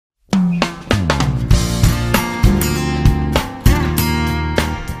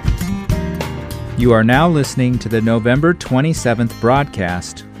You are now listening to the November 27th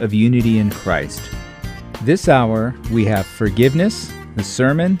broadcast of Unity in Christ. This hour, we have forgiveness, the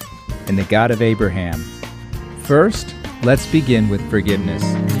sermon, and the God of Abraham. First, let's begin with forgiveness.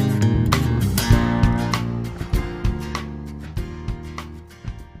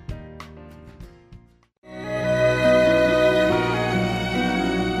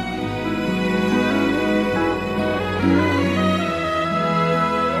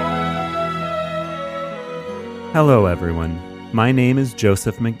 Hello everyone, my name is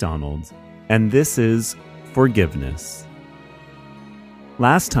Joseph McDonald, and this is Forgiveness.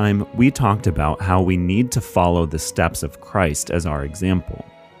 Last time, we talked about how we need to follow the steps of Christ as our example.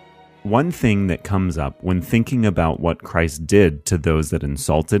 One thing that comes up when thinking about what Christ did to those that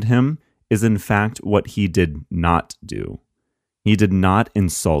insulted him is in fact what he did not do. He did not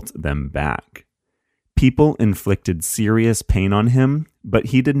insult them back. People inflicted serious pain on him, but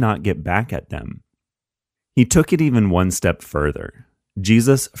he did not get back at them. He took it even one step further.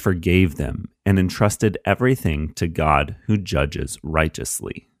 Jesus forgave them and entrusted everything to God who judges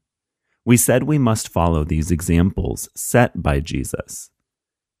righteously. We said we must follow these examples set by Jesus.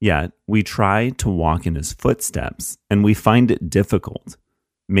 Yet, we try to walk in his footsteps, and we find it difficult,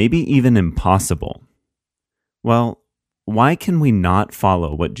 maybe even impossible. Well, why can we not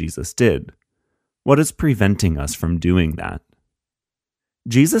follow what Jesus did? What is preventing us from doing that?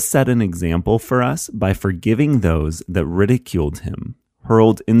 Jesus set an example for us by forgiving those that ridiculed him,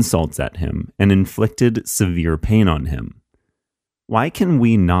 hurled insults at him, and inflicted severe pain on him. Why can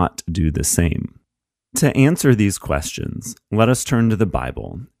we not do the same? To answer these questions, let us turn to the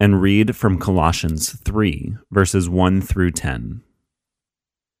Bible and read from Colossians 3, verses 1 through 10.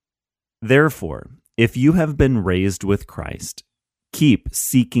 Therefore, if you have been raised with Christ, keep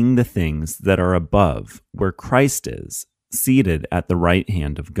seeking the things that are above, where Christ is, seated at the right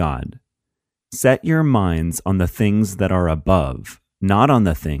hand of God. Set your minds on the things that are above, not on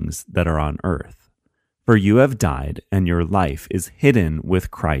the things that are on earth. For you have died, and your life is hidden with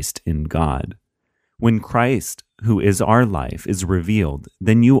Christ in God. When Christ, who is our life, is revealed,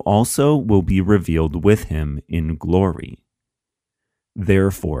 then you also will be revealed with him in glory.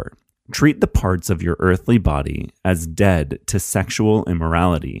 Therefore, treat the parts of your earthly body as dead to sexual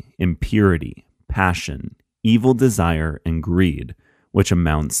immorality, impurity, passion, evil desire, and greed, which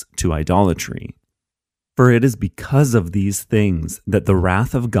amounts to idolatry. For it is because of these things that the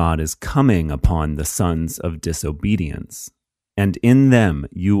wrath of God is coming upon the sons of disobedience. And in them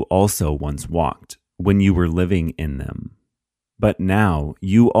you also once walked, when you were living in them. But now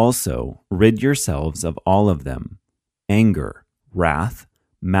you also rid yourselves of all of them: anger, wrath,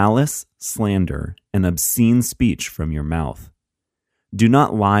 malice, slander, and obscene speech from your mouth. Do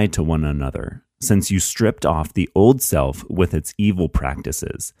not lie to one another, since you stripped off the old self with its evil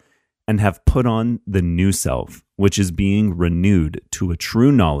practices, and have put on the new self, which is being renewed to a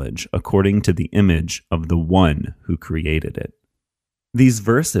true knowledge according to the image of the one who created it. These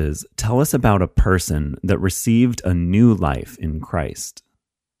verses tell us about a person that received a new life in Christ.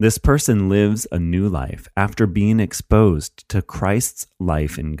 This person lives a new life after being exposed to Christ's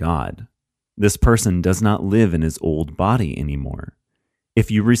life in God. This person does not live in his old body anymore. If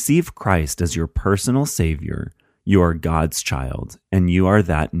you receive Christ as your personal Savior, you are God's child, and you are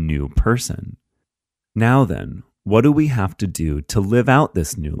that new person. Now then, what do we have to do to live out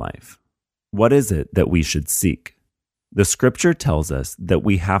this new life? What is it that we should seek? The Scripture tells us that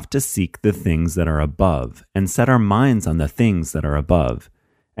we have to seek the things that are above and set our minds on the things that are above,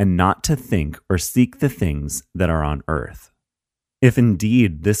 and not to think or seek the things that are on earth. If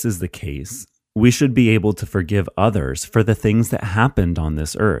indeed this is the case, we should be able to forgive others for the things that happened on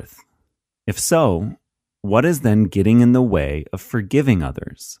this earth. If so, what is then getting in the way of forgiving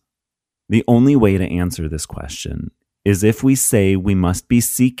others? The only way to answer this question is if we say we must be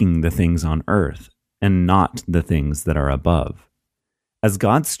seeking the things on earth and not the things that are above. As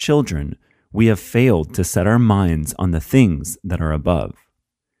God's children, we have failed to set our minds on the things that are above.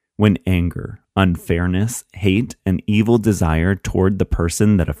 When anger, unfairness, hate, and evil desire toward the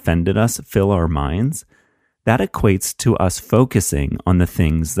person that offended us fill our minds, that equates to us focusing on the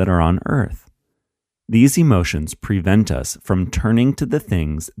things that are on earth. These emotions prevent us from turning to the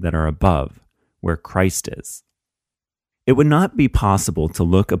things that are above, where Christ is. It would not be possible to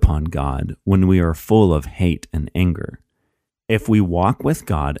look upon God when we are full of hate and anger. If we walk with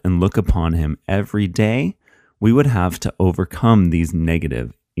God and look upon him every day, we would have to overcome these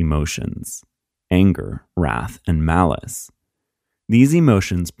negative emotions: anger, wrath, and malice. These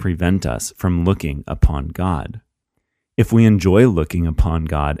emotions prevent us from looking upon God. If we enjoy looking upon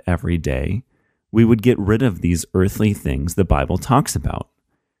God every day, we would get rid of these earthly things the Bible talks about.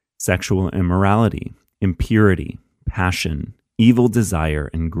 sexual immorality, impurity, passion, evil desire,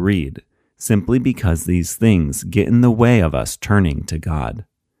 and greed, simply because these things get in the way of us turning to God.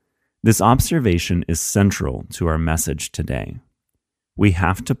 This observation is central to our message today. We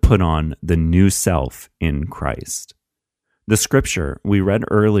have to put on the new self in Christ. The scripture we read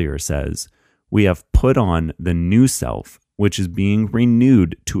earlier says, "We have put on the new self, which is being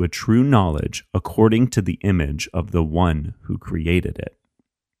renewed to a true knowledge according to the image of the one who created it."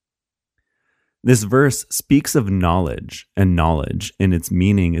 This verse speaks of knowledge, and knowledge in its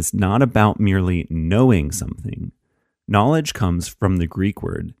meaning is not about merely knowing something. Knowledge comes from the Greek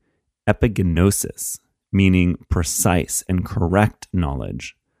word epigenosis, meaning precise and correct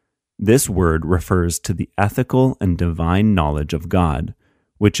knowledge. This word refers to the ethical and divine knowledge of God,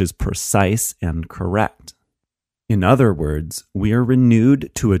 which is precise and correct. In other words, we are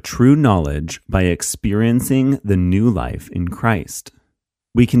renewed to a true knowledge by experiencing the new life in Christ.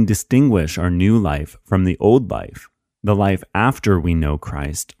 We can distinguish our new life from the old life, the life after we know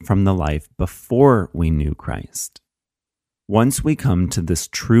Christ from the life before we knew Christ. Once we come to this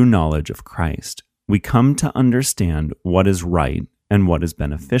true knowledge of Christ, we come to understand what is right and what is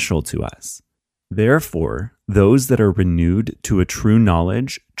beneficial to us. Therefore, those that are renewed to a true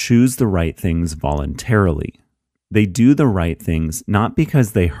knowledge choose the right things voluntarily. They do the right things not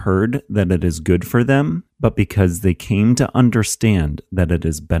because they heard that it is good for them, but because they came to understand that it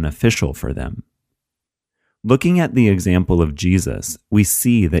is beneficial for them. Looking at the example of Jesus, we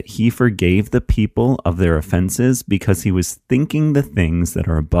see that he forgave the people of their offenses because he was thinking the things that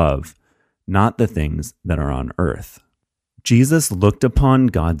are above, not the things that are on earth. Jesus looked upon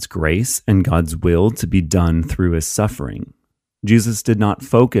God's grace and God's will to be done through his suffering. Jesus did not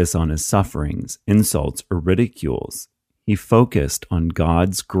focus on his sufferings, insults, or ridicules. He focused on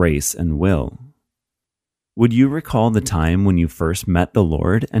God's grace and will. Would you recall the time when you first met the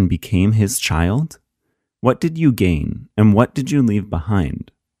Lord and became his child? What did you gain, and what did you leave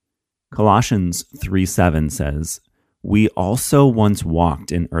behind? Colossians 3:7 says, "We also once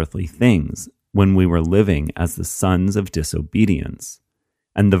walked in earthly things, when we were living as the sons of disobedience."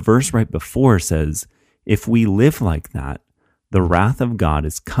 And the verse right before says, "If we live like that, the wrath of God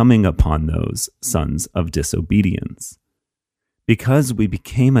is coming upon those sons of disobedience." Because we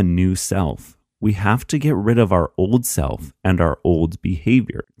became a new self, we have to get rid of our old self and our old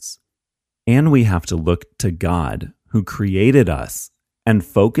behaviors. And we have to look to God, who created us, and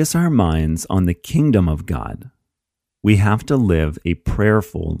focus our minds on the kingdom of God. We have to live a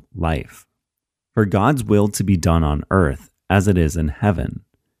prayerful life, for God's will to be done on earth as it is in heaven,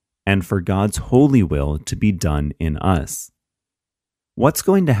 and for God's holy will to be done in us. What's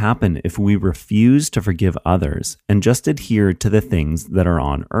going to happen if we refuse to forgive others and just adhere to the things that are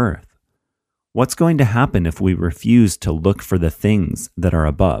on earth? What's going to happen if we refuse to look for the things that are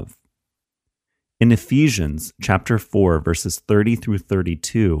above? In Ephesians chapter 4, verses 30 through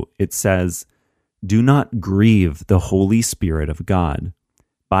 32, it says, "Do not grieve the Holy Spirit of God,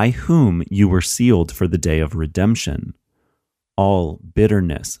 by whom you were sealed for the day of redemption. All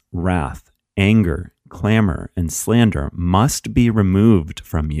bitterness, wrath, anger, clamor, and slander must be removed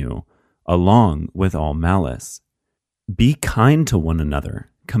from you, along with all malice. Be kind to one another,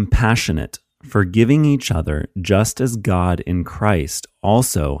 compassionate, forgiving each other, just as God in Christ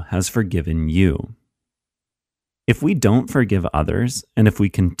also has forgiven you." If we don't forgive others, and if we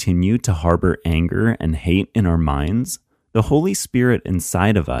continue to harbor anger and hate in our minds, the Holy Spirit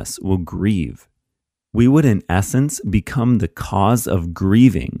inside of us will grieve. We would, in essence, become the cause of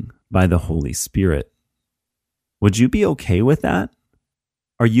grieving by the Holy Spirit. Would you be okay with that?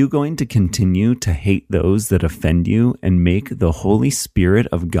 Are you going to continue to hate those that offend you and make the Holy Spirit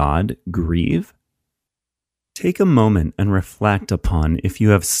of God grieve? Take a moment and reflect upon if you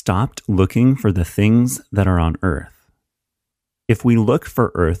have stopped looking for the things that are on earth. If we look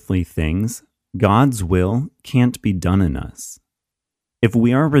for earthly things, God's will can't be done in us. If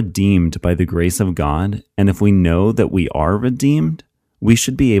we are redeemed by the grace of God, and if we know that we are redeemed, we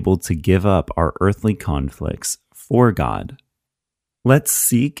should be able to give up our earthly conflicts for God. Let's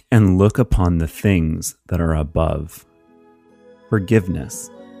seek and look upon the things that are above.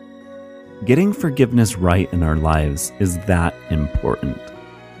 Forgiveness. Getting forgiveness right in our lives is that important.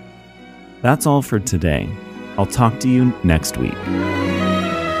 That's all for today. I'll talk to you next week.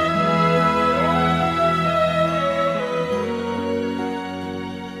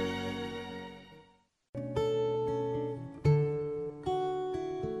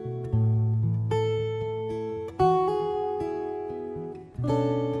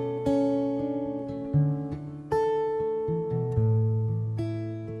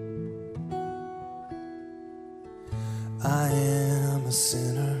 I am a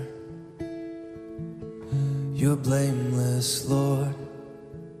sinner You're blameless, Lord.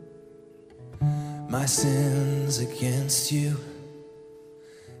 My sins against you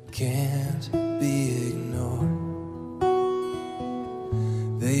can't be ignored.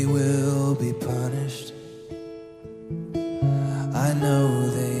 They will be punished. I know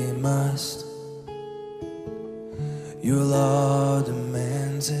they must. Your law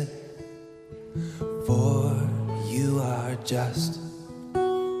demands it, for you are just.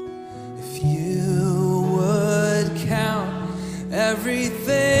 If you would count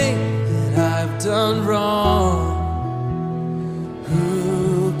everything that I've done wrong,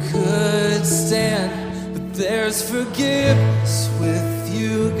 who could stand? But there's forgiveness with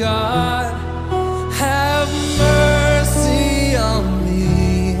you, God. Have mercy on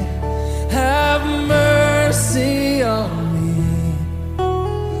me. Have mercy on me.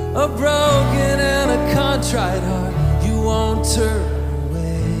 A broken and a contrite heart you won't turn away.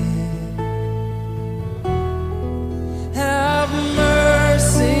 Have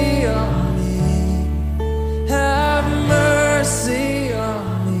mercy on me. Have mercy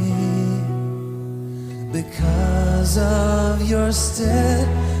on me. Because of your steadfast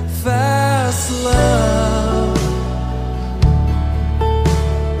love.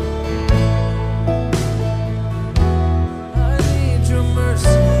 I need your mercy,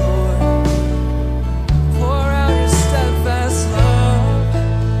 Lord. Pour out your steadfast love.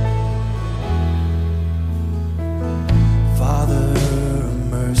 Father of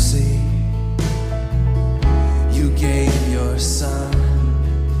mercy, you gave your Son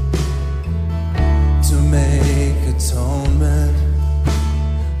to make atonement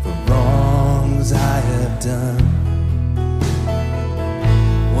for wrongs I have done.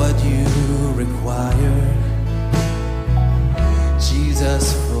 What you required,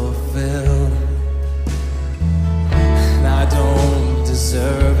 Jesus fulfilled. And I don't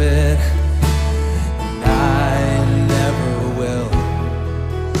deserve it, and I never will.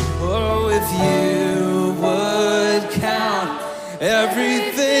 Oh, if you would count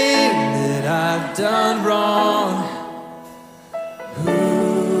everything that I've done wrong,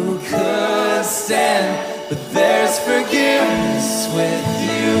 who could stand? But there's forgiveness with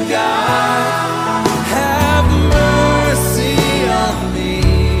you, God. Have mercy on me.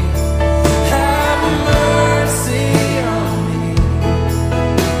 Have mercy on me.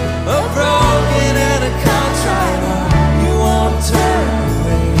 A broken and a contrite heart you won't turn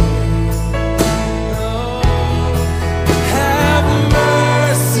away. Oh, have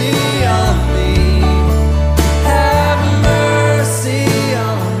mercy on me. Have mercy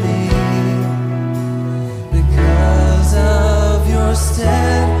on me. Because of your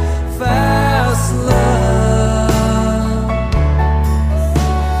steadfast love.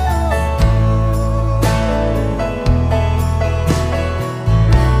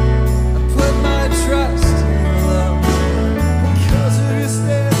 I put my trust in your love. Because of your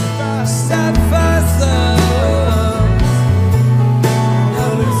steadfast love.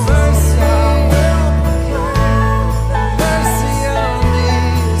 Have mercy on me,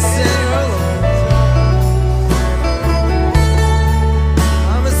 sinner, Lord.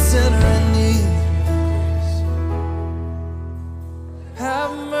 I'm a sinner in need.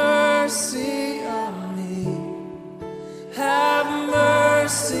 Have mercy on me. Have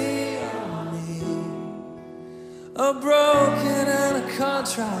mercy on me. A broken and a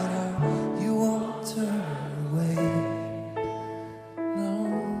contrite heart you won't turn away. No.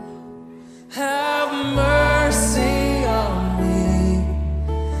 Have mercy on me.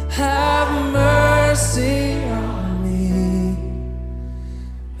 Have mercy on me.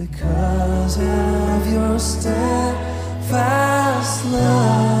 Because of your steadfast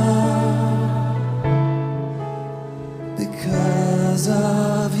love. Because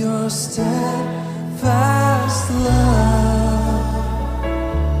of your steadfast love.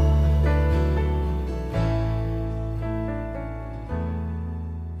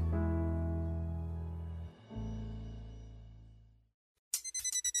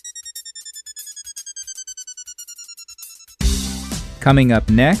 Coming up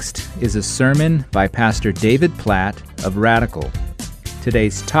next is a sermon by Pastor David Platt of Radical.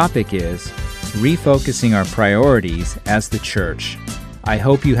 Today's topic is refocusing our priorities as the church. I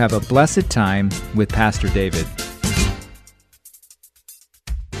hope you have a blessed time with Pastor David.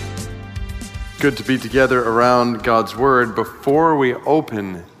 Good to be together around God's Word. Before we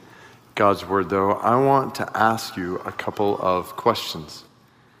open God's Word, though, I want to ask you a couple of questions.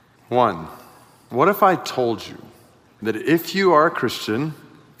 One, what if I told you that if you are a Christian,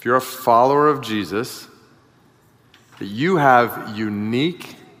 if you're a follower of Jesus, that you have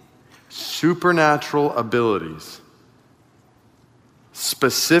unique, supernatural abilities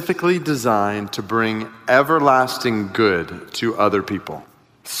specifically designed to bring everlasting good to other people.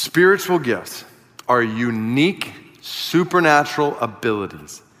 Spiritual gifts are unique supernatural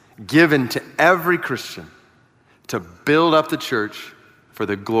abilities given to every Christian to build up the church for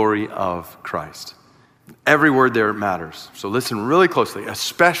the glory of Christ. Every word there matters. So listen really closely,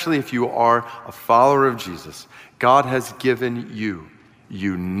 especially if you are a follower of Jesus. God has given you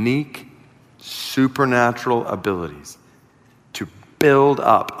unique supernatural abilities to build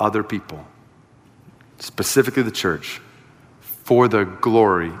up other people, specifically the church, for the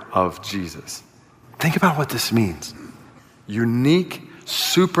glory of Jesus. Think about what this means. Unique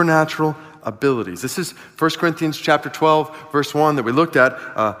supernatural abilities. This is 1 Corinthians chapter 12, verse 1 that we looked at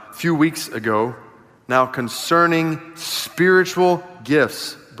a few weeks ago. Now concerning spiritual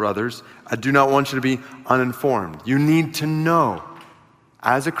gifts, brothers, I do not want you to be uninformed. You need to know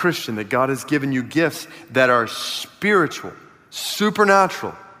as a Christian that God has given you gifts that are spiritual,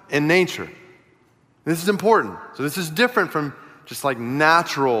 supernatural in nature. This is important. So this is different from just like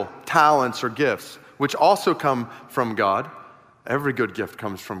natural talents or gifts, which also come from God. Every good gift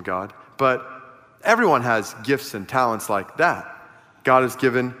comes from God, but everyone has gifts and talents like that. God has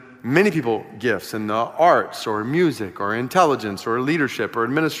given many people gifts in the arts or music or intelligence or leadership or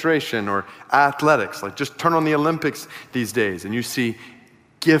administration or athletics. Like just turn on the Olympics these days and you see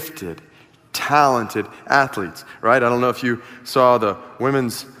gifted, talented athletes, right? I don't know if you saw the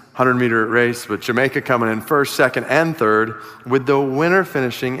women's 100-meter race with Jamaica coming in first, second, and third, with the winner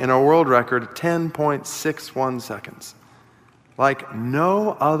finishing in a world record 10.61 seconds. Like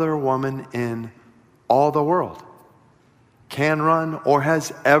no other woman in all the world can run or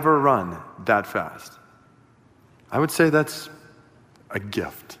has ever run that fast. I would say that's a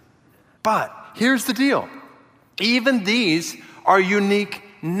gift. But here's the deal. Even these are unique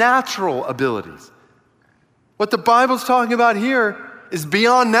natural abilities. What the Bible's talking about here is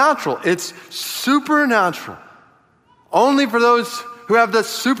beyond natural. It's supernatural. Only for those who have the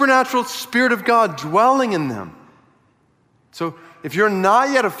supernatural Spirit of God dwelling in them. So if you're not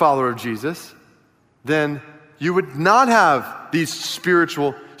yet a follower of Jesus, then you would not have these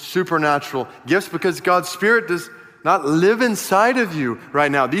spiritual, supernatural gifts because God's Spirit does not live inside of you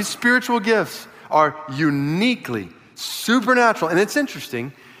right now. These spiritual gifts are uniquely supernatural. And it's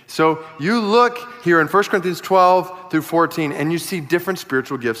interesting. So you look here in 1 Corinthians 12 through 14, and you see different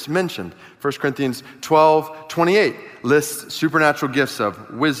spiritual gifts mentioned. 1 Corinthians 12:28 lists supernatural gifts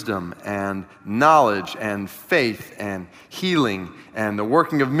of wisdom and knowledge and faith and healing and the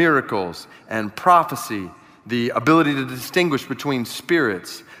working of miracles and prophecy, the ability to distinguish between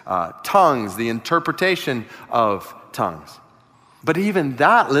spirits, tongues, the interpretation of tongues. But even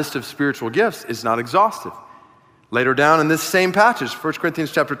that list of spiritual gifts is not exhaustive. Later down in this same passage, 1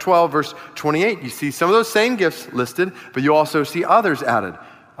 Corinthians chapter 12, verse 28, you see some of those same gifts listed, but you also see others added.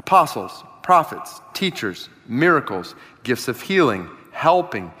 Apostles, prophets, teachers, miracles, gifts of healing,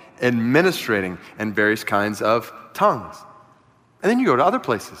 helping, administrating, and various kinds of tongues. And then you go to other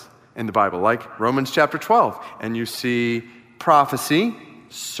places in the Bible, like Romans chapter 12, and you see prophecy,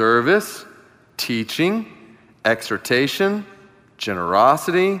 service, teaching, exhortation,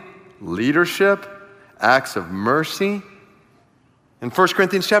 generosity, leadership, acts of mercy. In 1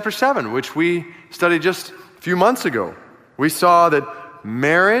 Corinthians chapter 7, which we studied just a few months ago, we saw that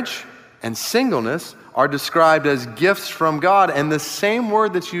marriage and singleness are described as gifts from God, and the same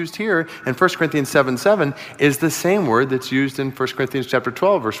word that's used here in 1 Corinthians 7:7 is the same word that's used in 1 Corinthians chapter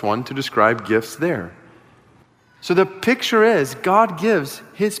 12, verse 1 to describe gifts there. So the picture is God gives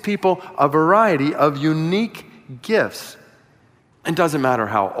his people a variety of unique gifts. It doesn't matter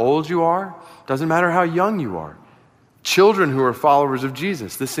how old you are, doesn't matter how young you are. Children who are followers of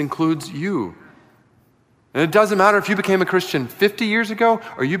Jesus, this includes you. And it doesn't matter if you became a Christian 50 years ago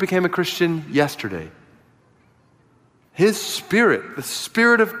or you became a Christian yesterday. His Spirit, the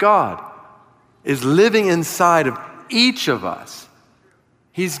Spirit of God, is living inside of each of us.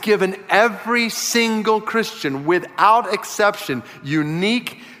 He's given every single Christian, without exception,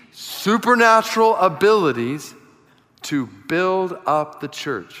 unique supernatural abilities to build up the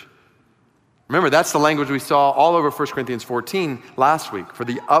church. Remember, that's the language we saw all over 1 Corinthians 14 last week for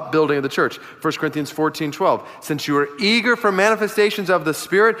the upbuilding of the church. 1 Corinthians 14:12. Since you are eager for manifestations of the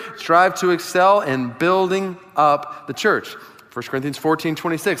Spirit, strive to excel in building up the church. 1 Corinthians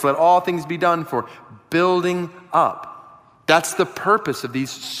 14:26. Let all things be done for building up. That's the purpose of these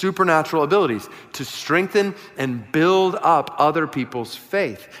supernatural abilities, to strengthen and build up other people's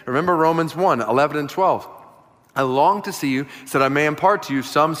faith. Remember Romans 1:11 and 12. I long to see you so that I may impart to you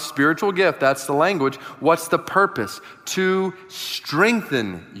some spiritual gift. That's the language. What's the purpose? To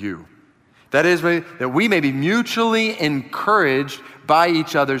strengthen you. That is, that we may be mutually encouraged by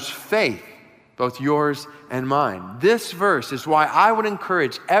each other's faith, both yours and mine. This verse is why I would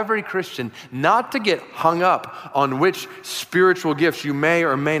encourage every Christian not to get hung up on which spiritual gifts you may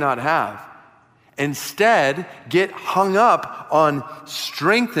or may not have. Instead, get hung up on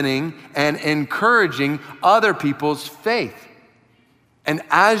strengthening and encouraging other people's faith. And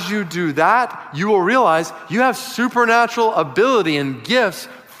as you do that, you will realize you have supernatural ability and gifts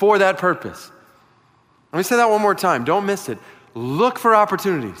for that purpose. Let me say that one more time. Don't miss it. Look for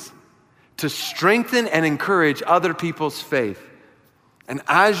opportunities to strengthen and encourage other people's faith. And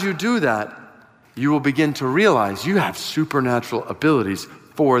as you do that, you will begin to realize you have supernatural abilities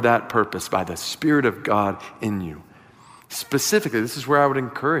for that purpose by the Spirit of God in you. Specifically, this is where I would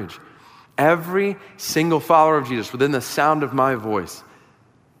encourage every single follower of Jesus within the sound of my voice,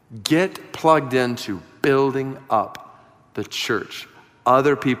 get plugged into building up the church,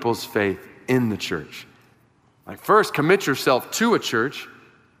 other people's faith in the church. Like first, commit yourself to a church.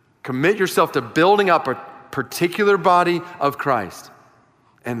 Commit yourself to building up a particular body of Christ.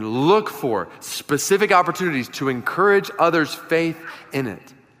 And look for specific opportunities to encourage others' faith in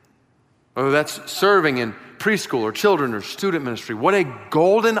it. Whether that's serving in preschool or children or student ministry, what a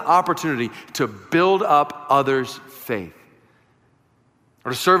golden opportunity to build up others' faith. Or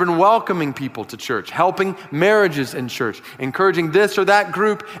to serve in welcoming people to church, helping marriages in church, encouraging this or that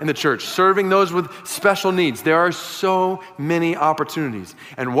group in the church, serving those with special needs. There are so many opportunities.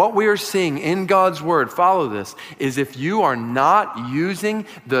 And what we are seeing in God's word, follow this, is if you are not using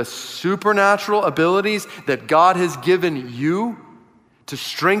the supernatural abilities that God has given you to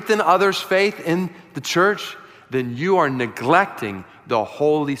strengthen others' faith in the church, then you are neglecting the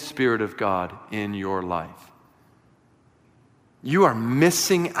Holy Spirit of God in your life. You are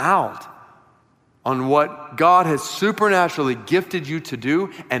missing out on what God has supernaturally gifted you to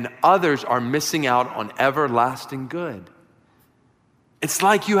do, and others are missing out on everlasting good. It's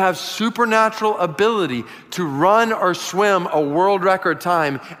like you have supernatural ability to run or swim a world record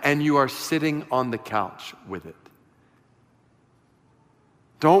time, and you are sitting on the couch with it.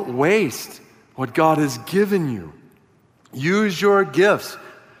 Don't waste what God has given you. Use your gifts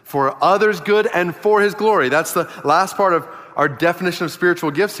for others' good and for His glory. That's the last part of our definition of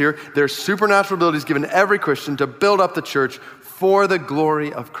spiritual gifts here. There's supernatural abilities given every Christian to build up the church for the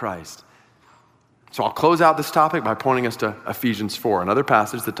glory of Christ. So I'll close out this topic by pointing us to Ephesians 4, another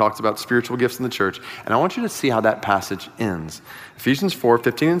passage that talks about spiritual gifts in the church. And I want you to see how that passage ends. Ephesians 4,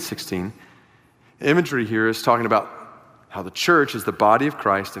 15 and 16. The imagery here is talking about how the church is the body of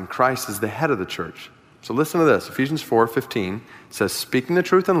Christ and Christ is the head of the church. So listen to this. Ephesians 4:15 says, speaking the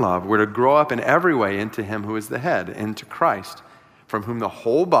truth in love, we're to grow up in every way into Him who is the head, into Christ, from whom the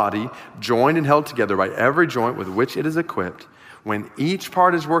whole body, joined and held together by every joint with which it is equipped, when each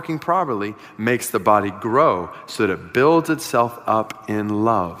part is working properly, makes the body grow so that it builds itself up in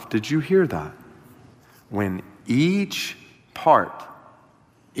love. Did you hear that? When each part,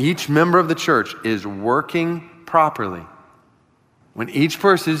 each member of the church is working properly, when each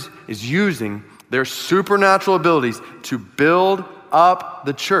person is using their supernatural abilities to build up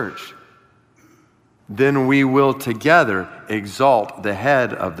the church, then we will together exalt the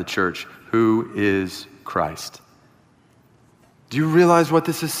head of the church, who is Christ. Do you realize what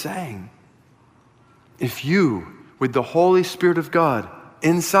this is saying? If you, with the Holy Spirit of God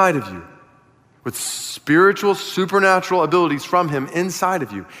inside of you, with spiritual, supernatural abilities from Him inside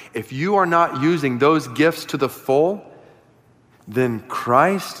of you, if you are not using those gifts to the full, then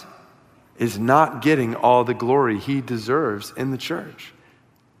Christ is not getting all the glory He deserves in the church.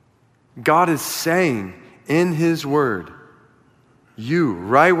 God is saying in His word, you,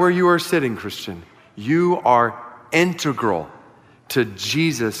 right where you are sitting, Christian, you are integral to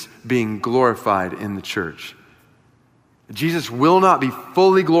Jesus being glorified in the church. Jesus will not be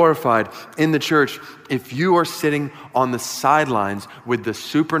fully glorified in the church if you are sitting on the sidelines with the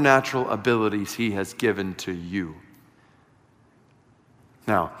supernatural abilities He has given to you.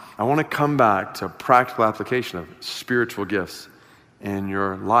 Now, I want to come back to practical application of spiritual gifts in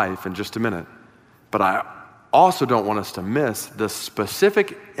your life in just a minute. But I also don't want us to miss the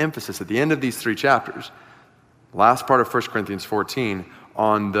specific emphasis at the end of these 3 chapters, last part of 1 Corinthians 14,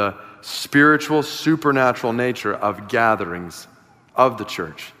 on the spiritual, supernatural nature of gatherings of the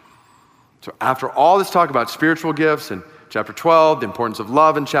church. So after all this talk about spiritual gifts in chapter 12, the importance of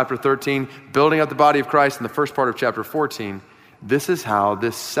love in chapter 13, building up the body of Christ in the first part of chapter 14, this is how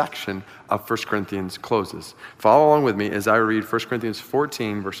this section of 1 Corinthians closes. Follow along with me as I read 1 Corinthians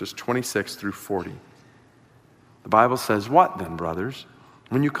 14, verses 26 through 40. The Bible says, what then, brothers?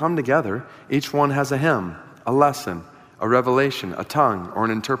 When you come together, each one has a hymn, a lesson, a revelation, a tongue, or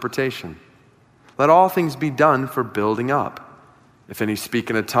an interpretation. let all things be done for building up. If any speak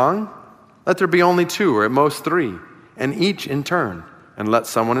in a tongue, let there be only 2 or at most 3, and each in turn, and let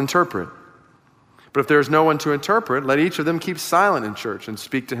someone interpret. But if there is no one to interpret, let each of them keep silent in church and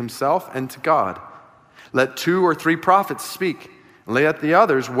speak to himself and to God. Let 2 or 3 prophets speak, and let the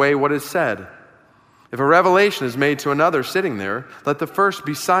others weigh what is said. If a revelation is made to another sitting there, let the first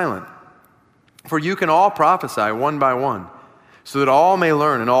be silent. For you can all prophesy one by one, so that all may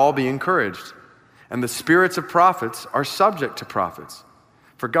learn and all be encouraged. And the spirits of prophets are subject to prophets.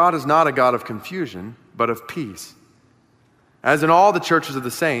 For God is not a God of confusion, but of peace. As in all the churches of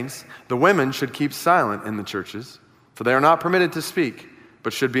the saints, the women should keep silent in the churches, for they are not permitted to speak,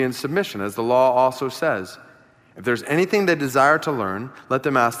 but should be in submission, as the law also says. If there's anything they desire to learn, let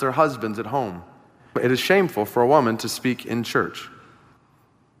them ask their husbands at home. It is shameful for a woman to speak in church.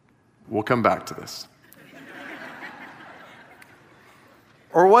 We'll come back to this.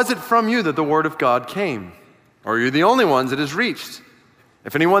 Or was it from you that the word of God came? Or are you the only ones it has reached?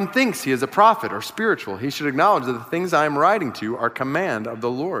 If anyone thinks he is a prophet or spiritual, he should acknowledge that the things I am writing to you are command of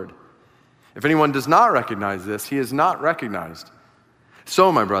the Lord. If anyone does not recognize this, he is not recognized.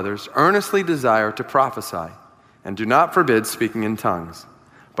 So, my brothers, earnestly desire to prophesy, and do not forbid speaking in tongues.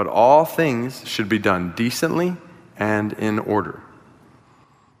 But all things should be done decently and in order.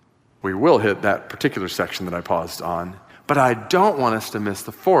 We will hit that particular section that I paused on, but I don't want us to miss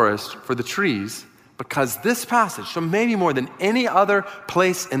the forest for the trees, because this passage, so maybe more than any other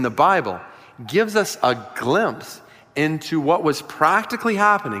place in the Bible, gives us a glimpse into what was practically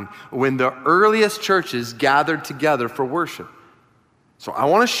happening when the earliest churches gathered together for worship. So I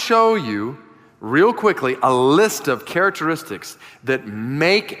want to show you real quickly a list of characteristics that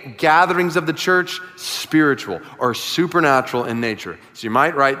make gatherings of the church spiritual or supernatural in nature. So you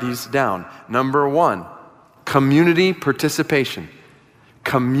might write these down. Number 1, community participation.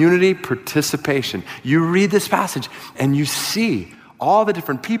 Community participation. You read this passage and you see all the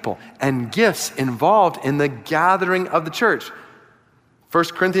different people and gifts involved in the gathering of the church. 1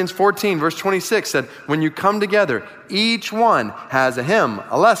 Corinthians 14, verse 26 said, when you come together, each one has a hymn,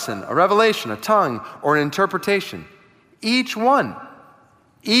 a lesson, a revelation, a tongue, or an interpretation. Each one,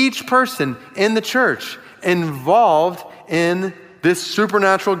 each person in the church involved in this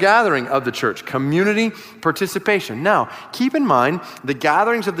supernatural gathering of the church, community participation. Now, keep in mind, the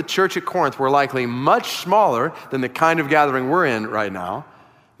gatherings of the church at Corinth were likely much smaller than the kind of gathering we're in right now.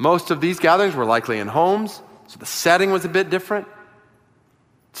 Most of these gatherings were likely in homes, so the setting was a bit different.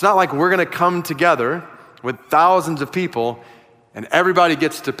 It's not like we're going to come together with thousands of people and everybody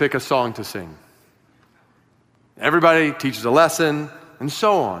gets to pick a song to sing. Everybody teaches a lesson and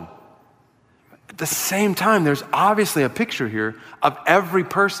so on. At the same time, there's obviously a picture here of every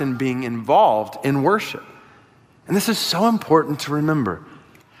person being involved in worship. And this is so important to remember,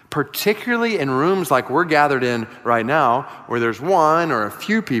 particularly in rooms like we're gathered in right now, where there's one or a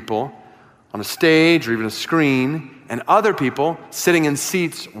few people on a stage or even a screen, and other people sitting in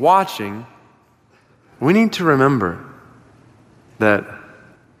seats watching. We need to remember that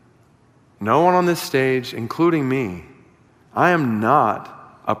no one on this stage, including me, I am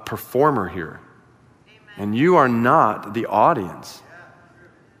not a performer here. And you are not the audience.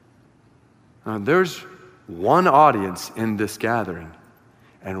 There's one audience in this gathering,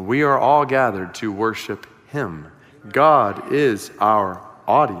 and we are all gathered to worship Him. God is our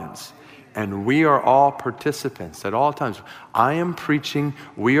audience, and we are all participants at all times. I am preaching,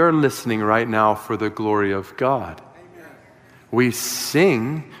 we are listening right now for the glory of God. We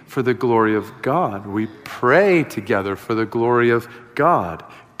sing for the glory of God. We pray together for the glory of God.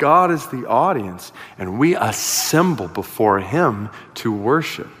 God is the audience, and we assemble before Him to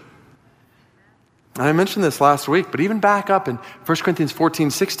worship. And I mentioned this last week, but even back up in 1 Corinthians 14,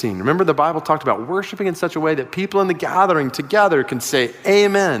 16, remember the Bible talked about worshiping in such a way that people in the gathering together can say,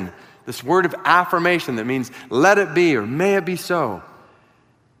 amen. This word of affirmation that means let it be or may it be so.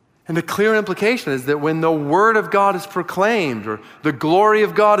 And the clear implication is that when the word of God is proclaimed or the glory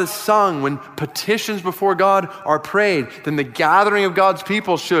of God is sung, when petitions before God are prayed, then the gathering of God's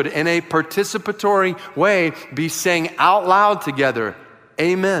people should, in a participatory way, be saying out loud together,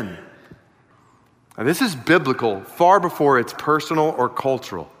 amen. Now, this is biblical far before it's personal or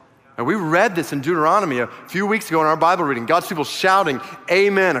cultural. And we read this in Deuteronomy a few weeks ago in our Bible reading. God's people shouting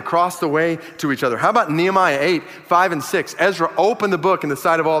amen across the way to each other. How about Nehemiah 8, 5 and 6? Ezra opened the book in the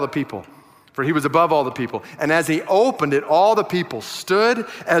sight of all the people, for he was above all the people. And as he opened it, all the people stood.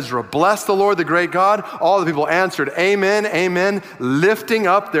 Ezra blessed the Lord, the great God. All the people answered amen, amen, lifting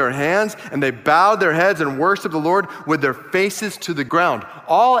up their hands. And they bowed their heads and worshiped the Lord with their faces to the ground.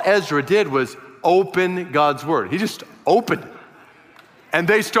 All Ezra did was open God's word. He just opened it. And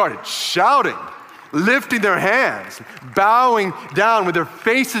they started shouting. lifting their hands, bowing down with their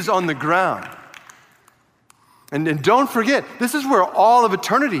faces on the ground. And don't forget, this is where all of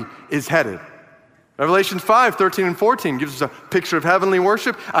eternity is headed. Revelation 5:13 and 14 gives us a picture of heavenly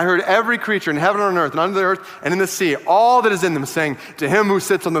worship. I heard every creature in heaven and on earth and under the earth and in the sea, all that is in them, saying, to him who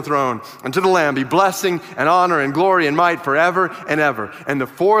sits on the throne and to the Lamb be blessing and honor and glory and might forever and ever. And the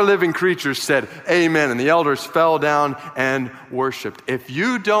four living creatures said, amen. And the elders fell down and worshiped. If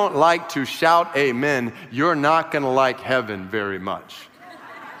you don't like to shout amen, you're not going to like heaven very much.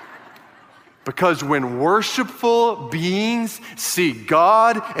 Because when worshipful beings see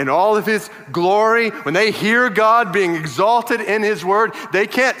God in all of his glory, when they hear God being exalted in his word, they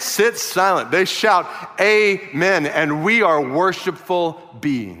can't sit silent. They shout, amen. And we are worshipful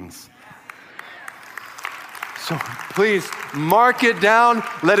beings. So please mark it down.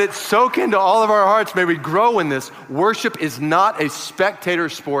 Let it soak into all of our hearts. May we grow in this. Worship is not a spectator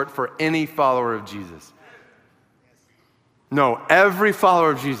sport for any follower of Jesus. No, every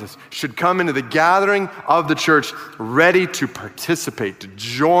follower of Jesus should come into the gathering of the church ready to participate, to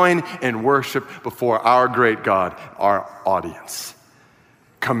join in worship before our great God, our audience.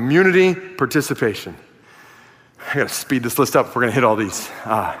 Community participation. I gotta speed this list up if we're gonna hit all these.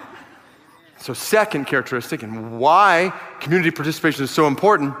 So second characteristic, and why community participation is so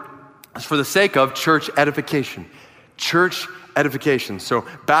important, is for the sake of church edification. Church edification. So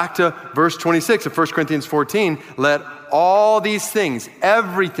back to verse 26 of 1 Corinthians 14, let all these things,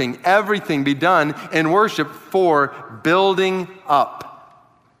 everything be done in worship for building up.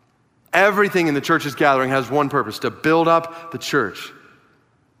 Everything in the church's gathering has one purpose, to build up the church,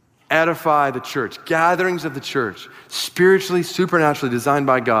 edify the church, gatherings of the church, spiritually, supernaturally designed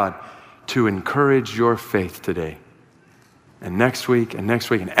by God to encourage your faith today. And next week, and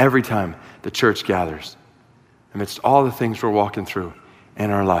every time the church gathers, amidst all the things we're walking through in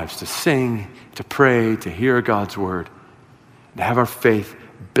our lives, to sing, to pray, to hear God's word, to have our faith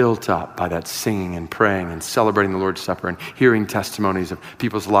built up by that singing and praying and celebrating the Lord's Supper and hearing testimonies of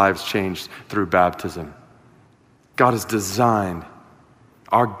people's lives changed through baptism. God has designed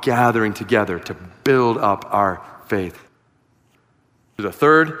our gathering together to build up our faith. The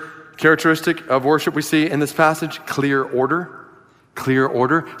third characteristic of worship we see in this passage, clear order. Clear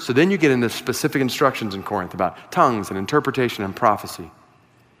order. So then you get into specific instructions in Corinth about tongues and interpretation and prophecy.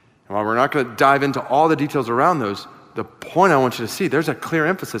 And while we're not going to dive into all the details around those, the point I want you to see, there's a clear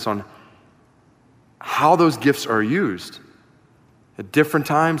emphasis on how those gifts are used at different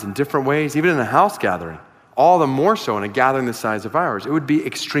times, in different ways, even in a house gathering. All the more so in a gathering the size of ours. It would be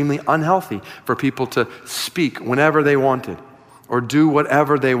extremely unhealthy for people to speak whenever they wanted or do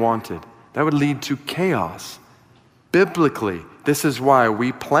whatever they wanted. That would lead to chaos. Biblically, this is why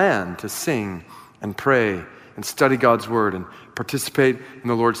we plan to sing and pray and study God's word and participate in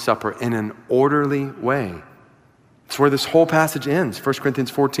the Lord's Supper in an orderly way. It's where this whole passage ends, 1 Corinthians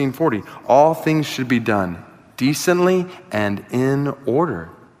 14:40. All things should be done decently and in order.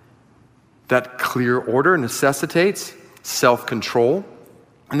 That clear order necessitates self-control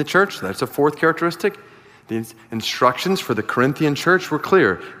in the church. That's a fourth characteristic. The instructions for the Corinthian church were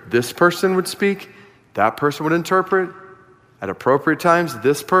clear. This person would speak, that person would interpret. At appropriate times,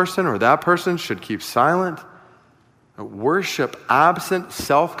 this person or that person should keep silent. Worship absent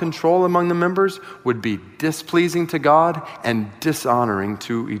self-control among the members would be displeasing to God and dishonoring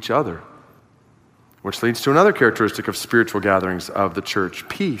to each other. Which leads to another characteristic of spiritual gatherings of the church,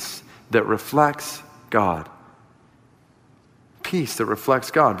 peace that reflects God. Peace that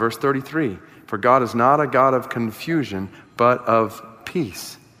reflects God. Verse 33, for God is not a God of confusion, but of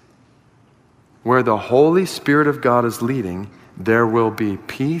peace. Where the Holy Spirit of God is leading, there will be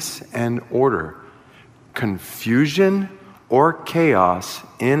peace and order. Confusion or chaos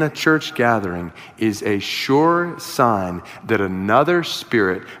in a church gathering is a sure sign that another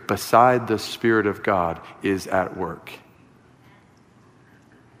spirit beside the Spirit of God is at work.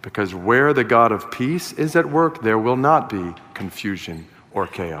 Because where the God of peace is at work, there will not be confusion or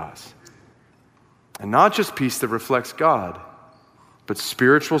chaos. And not just peace that reflects God, but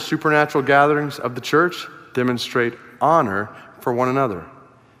spiritual, supernatural gatherings of the church demonstrate honor for one another.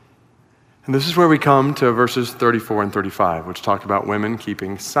 And this is where we come to verses 34 and 35, which talk about women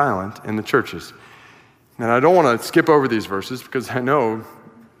keeping silent in the churches. And I don't want to skip over these verses because I know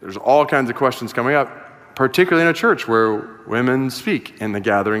there's all kinds of questions coming up, particularly in a church where women speak in the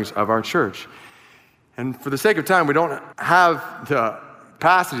gatherings of our church. And for the sake of time, we don't have the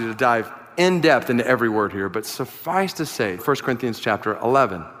capacity to dive in depth into every word here, but suffice to say, 1 Corinthians chapter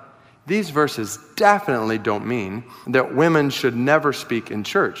 11 These verses definitely don't mean that women should never speak in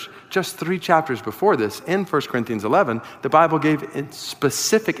church. Just 3 chapters before this, in 1 Corinthians 11, the Bible gave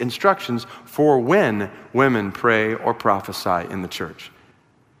specific instructions for when women pray or prophesy in the church.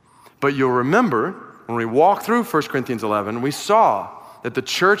 But you'll remember, when we walked through 1 Corinthians 11, we saw that the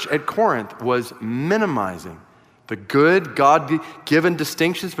church at Corinth was minimizing the good, God-given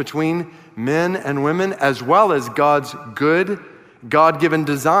distinctions between men and women, as well as God's good, God-given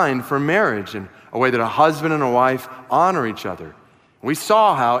design for marriage and a way that a husband and a wife honor each other. We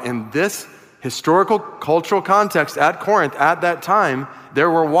saw how in this historical, cultural context at Corinth at that time,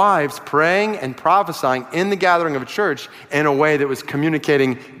 there were wives praying and prophesying in the gathering of a church in a way that was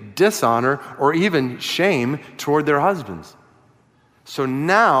communicating dishonor or even shame toward their husbands. So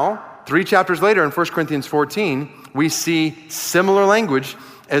now, 3 chapters later in 1 Corinthians 14, we see similar language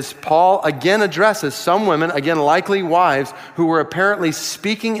as Paul again addresses some women, again likely wives, who were apparently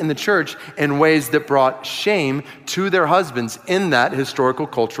speaking in the church in ways that brought shame to their husbands in that historical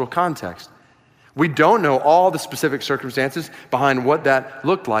cultural context. We don't know all the specific circumstances behind what that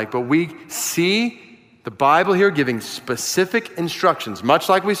looked like, but we see the Bible here giving specific instructions, much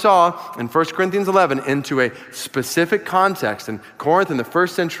like we saw in 1 Corinthians 11, into a specific context in Corinth in the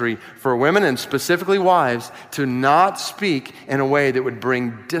first century for women and specifically wives to not speak in a way that would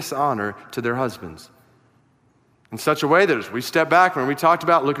bring dishonor to their husbands. In such a way that as we step back, when we talked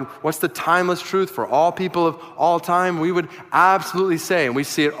about looking, what's the timeless truth for all people of all time, we would absolutely say, and we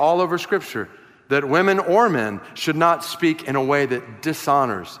see it all over Scripture, that women or men should not speak in a way that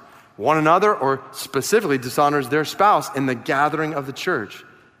dishonors one another or specifically dishonors their spouse in the gathering of the church.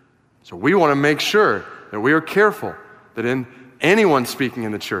 So we want to make sure that we are careful that in anyone speaking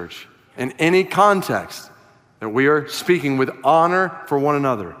in the church, in any context, that we are speaking with honor for one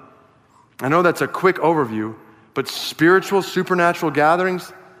another. I know that's a quick overview, but spiritual, supernatural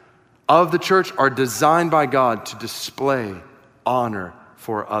gatherings of the church are designed by God to display honor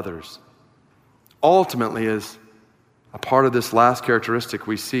for others. Ultimately, is a part of this last characteristic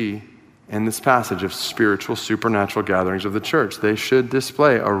we see in this passage of spiritual, supernatural gatherings of the church. They should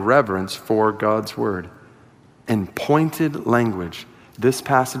display a reverence for God's word. In pointed language, this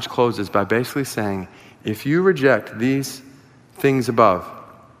passage closes by basically saying, if you reject these things above,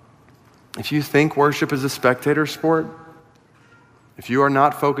 if you think worship is a spectator sport, if you are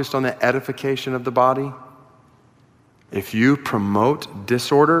not focused on the edification of the body, if you promote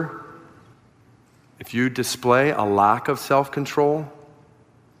disorder, if you display a lack of self-control,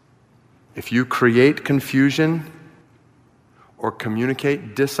 if you create confusion or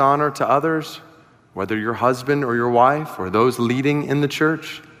communicate dishonor to others, whether your husband or your wife or those leading in the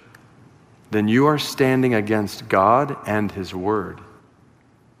church, then you are standing against God and His word.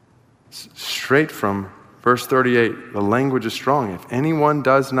 Straight from verse 38, the language is strong. If anyone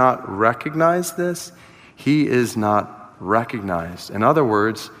does not recognize this, he is not recognized. In other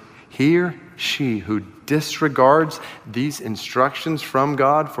words, he or she who disregards these instructions from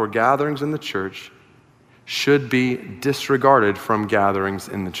God for gatherings in the church should be disregarded from gatherings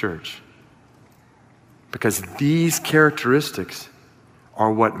in the church. Because these characteristics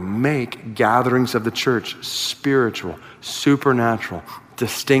are what make gatherings of the church spiritual, supernatural,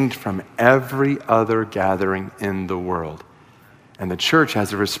 distinct from every other gathering in the world. And the church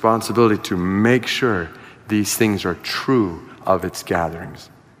has a responsibility to make sure these things are true of its gatherings.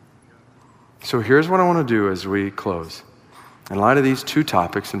 So here's what I want to do as we close. In light of these 2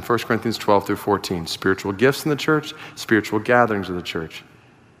 topics in 1 Corinthians 12 through 14, spiritual gifts in the church, spiritual gatherings of the church,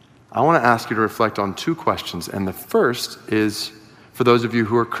 I want to ask you to reflect on 2 questions. And the first is for those of you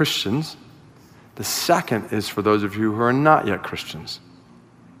who are Christians. The second is for those of you who are not yet Christians.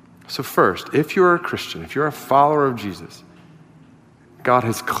 So first, if you're a Christian, if you're a follower of Jesus, God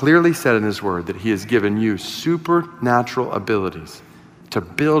has clearly said in His word that He has given you supernatural abilities to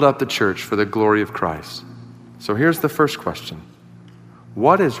build up the church for the glory of Christ. So here's the first question.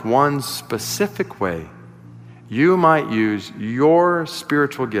 What is one specific way you might use your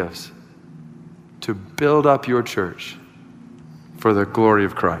spiritual gifts to build up your church for the glory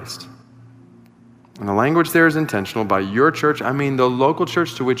of Christ? And the language there is intentional. By your church, I mean the local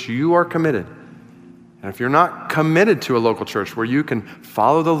church to which you are committed. And if you're not committed to a local church where you can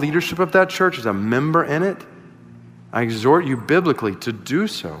follow the leadership of that church as a member in it, I exhort you biblically to do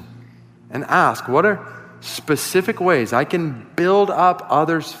so and ask, what are specific ways I can build up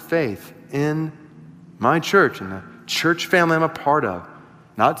others' faith in my church and the church family I'm a part of?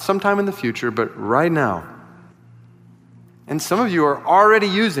 Not sometime in the future, but right now. And some of you are already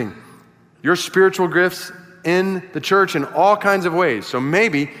using your spiritual gifts in the church in all kinds of ways. So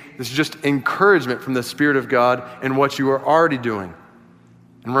maybe this is just encouragement from the Spirit of God in what you are already doing.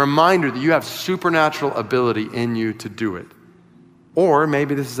 and a reminder that you have supernatural ability in you to do it. Or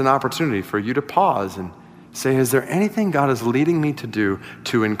maybe this is an opportunity for you to pause and say, is there anything God is leading me to do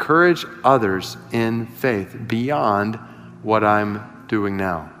to encourage others in faith beyond what I'm doing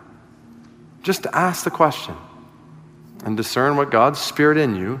now? Just to ask the question and discern what God's Spirit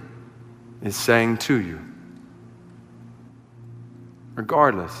in you is saying to you.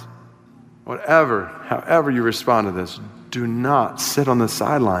 Regardless, however you respond to this, do not sit on the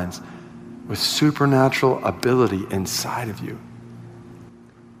sidelines with supernatural ability inside of you.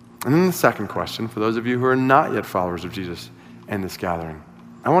 And then the second question, for those of you who are not yet followers of Jesus in this gathering,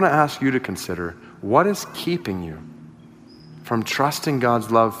 I want to ask you to consider, what is keeping you from trusting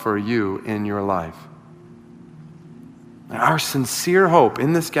God's love for you in your life? Our sincere hope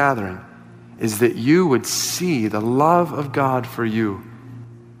in this gathering is that you would see the love of God for you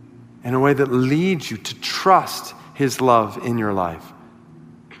in a way that leads you to trust His love in your life.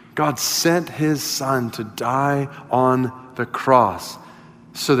 God sent His Son to die on the cross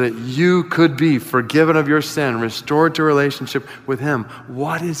so that you could be forgiven of your sin, restored to a relationship with Him.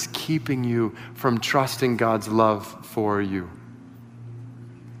 What is keeping you from trusting God's love for you?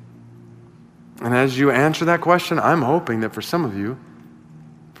 And as you answer that question, I'm hoping that for some of you,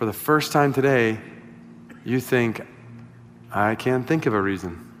 for the first time today, you think, I can't think of a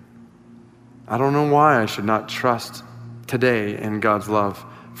reason. I don't know why I should not trust today in God's love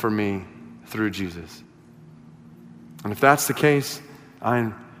for me through Jesus. And if that's the case,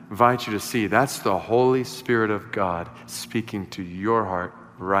 I invite you to see that's the Holy Spirit of God speaking to your heart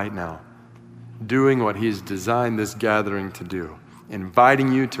right now, doing what He's designed this gathering to do,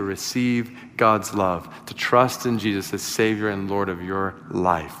 inviting you to receive God's love, to trust in Jesus as Savior and Lord of your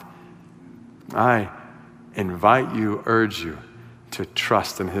life. I invite you, urge you to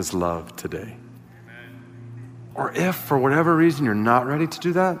trust in His love today. Or if for whatever reason you're not ready to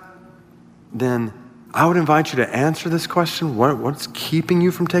do that, then I would invite you to answer this question, what's keeping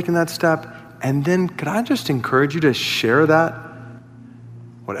you from taking that step? And then could I just encourage you to share that,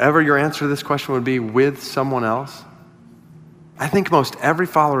 whatever your answer to this question would be, with someone else? I think most every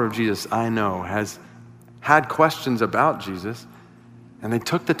follower of Jesus I know has had questions about Jesus, and they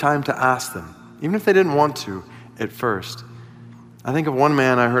took the time to ask them, even if they didn't want to at first. I think of one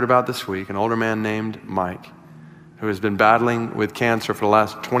man I heard about this week, an older man named Mike, who has been battling with cancer for the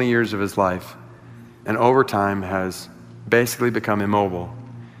last 20 years of his life, and over time has basically become immobile.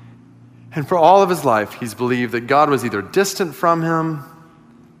 And for all of his life, he's believed that God was either distant from him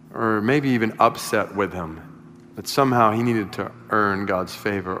or maybe even upset with him, that somehow he needed to earn God's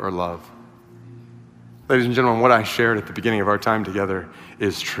favor or love. Ladies and gentlemen, what I shared at the beginning of our time together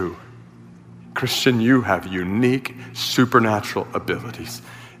is true. Christian, you have unique supernatural abilities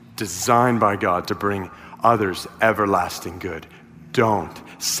designed by God to bring others everlasting good. Don't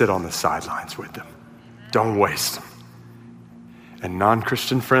sit on the sidelines with them. Don't waste them. And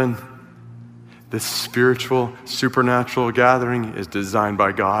non-Christian friend, this spiritual, supernatural gathering is designed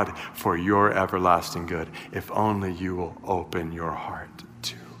by God for your everlasting good, if only you will open your heart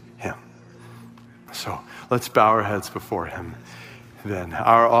to Him. So let's bow our heads before Him. Then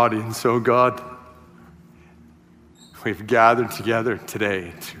our audience, oh God, we've gathered together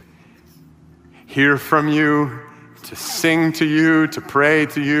today to hear from you, to sing to you, to pray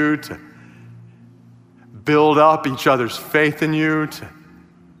to you, to build up each other's faith in you, to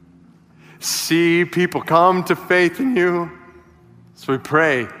see people come to faith in you. So we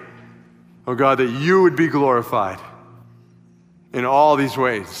pray, oh God, that you would be glorified in all these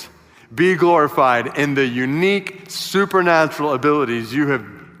ways. Be glorified in the unique supernatural abilities you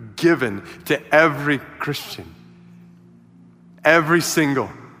have given to every Christian, every single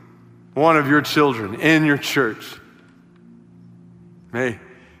one of your children in your church. May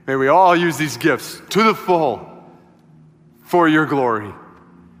we all use these gifts to the full for your glory.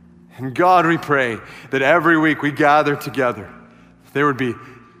 And God, we pray that every week we gather together, there would be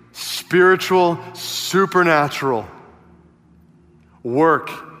spiritual, supernatural work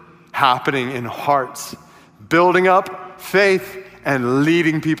happening in hearts, building up faith and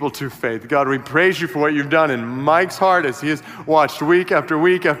leading people to faith. God, we praise you for what you've done in Mike's heart as he has watched week after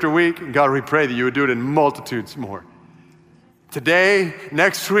week after week. And God, we pray that you would do it in multitudes more. Today,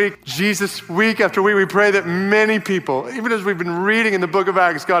 next week, Jesus, week after week, we pray that many people, even as we've been reading in the book of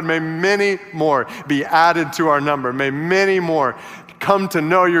Acts, God, may many more be added to our number. May many more come to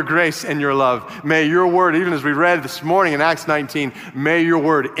know your grace and your love. May your word, even as we read this morning in Acts 19, may your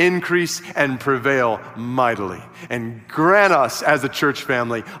word increase and prevail mightily. And grant us as a church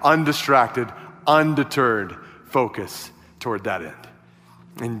family undistracted, undeterred focus toward that end.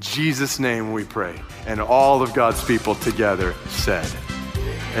 In Jesus' name we pray. And all of God's people together said,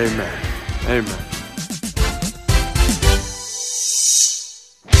 Amen. Amen.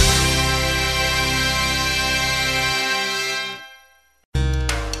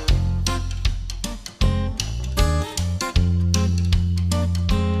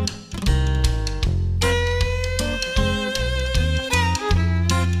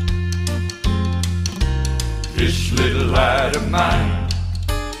 This little light of mine,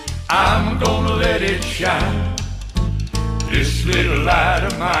 I'm gonna let it shine. This little light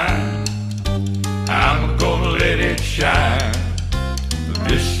of mine, I'm gonna let it shine.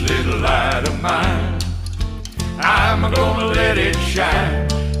 This little light of mine, I'm gonna let it shine.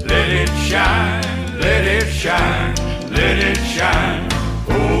 Let it shine, let it shine, let it shine.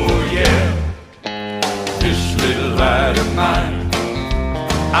 Oh yeah. This little light of mine,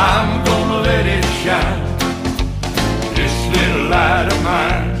 I'm gonna let it shine. This little light of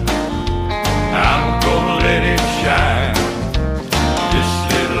mine, I'm gonna let it shine. This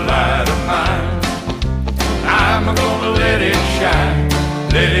little light of mine, I'm gonna let it shine.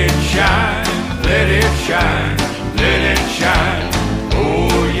 Let it shine, let it shine, let it shine.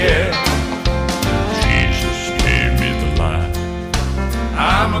 Oh yeah. Jesus gave me the light,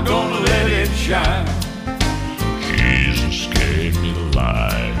 I'm gonna let it shine. Jesus gave me the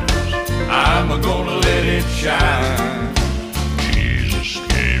light, I'm gonna let it shine. Jesus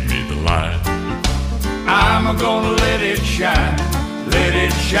gave me the light, I'm gonna let it shine. Let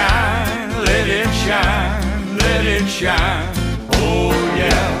it shine, let it shine, let it shine. Oh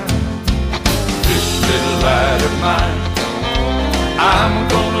yeah. This little light of mine, I'm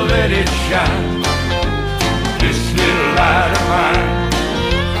gonna let it shine. This little light of mine,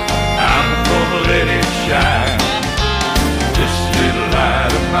 I'm gonna let it shine. This little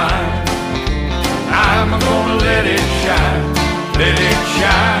light of mine, I'm gonna let it shine. Let it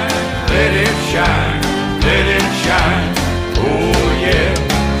shine, let it shine, let it shine. Oh yeah.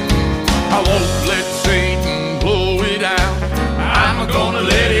 I won't let Satan blow it out, I'm gonna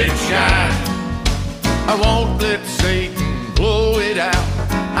let it shine. I won't let Satan blow it out,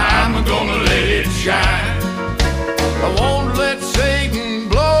 I'm gonna let it shine. I won't let Satan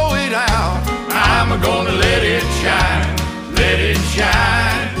blow it out, I'm gonna let it shine. Let it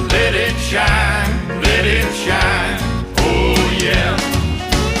shine, let it shine, let it shine. Oh yeah.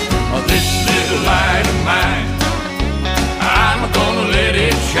 This little light of mine, I'm gonna let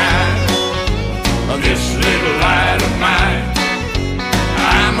it shine. This little light of mine,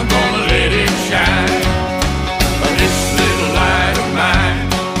 I'm gonna let it shine. This little light of mine,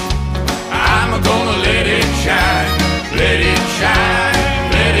 I'm gonna let it shine. Let it shine,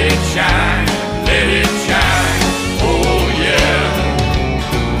 let it shine, let it shine. Oh yeah.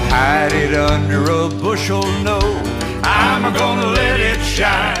 Hide it under a bushel, no, I'm gonna let it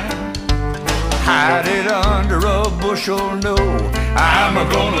shine. Hide it under a bushel, no, I'm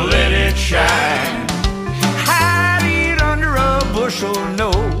gonna let it shine. Hide it under a bushel,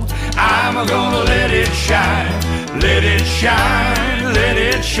 no, I'm gonna let it shine. Let it shine, let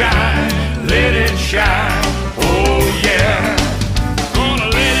it shine, let it shine. Oh yeah. Gonna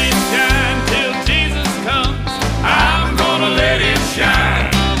let it shine till Jesus comes, I'm gonna let it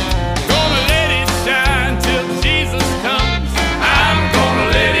shine. Gonna let it shine till Jesus comes, I'm gonna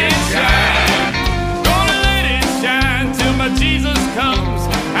let it shine. Gonna let it shine till my Jesus comes,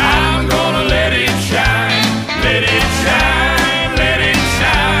 I'm gonna let it shine. Let it shine, let it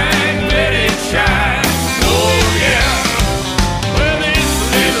shine, let it shine. Oh yeah. Well, this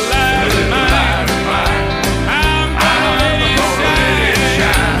little light of mine, I'm gonna let it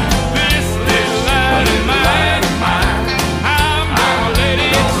shine. This little light of mine, I'm gonna let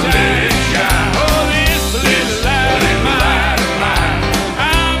it shine. Oh, this little light of mine,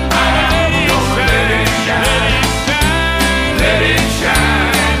 I'm gonna let it shine. Let it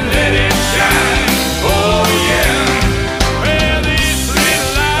shine, let it shine. Oh yeah. Well, this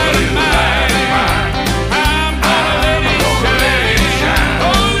little light of mine, I'm gonna let it shine.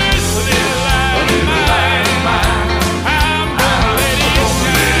 Oh, this little light of mine, I'm gonna let it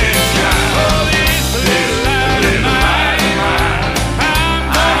shine. Oh, this little light of mine, I'm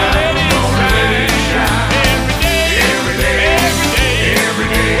gonna let it shine. Every day, every day, every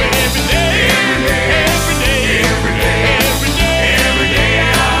day, every day, every day, every day, every day, every day, every day,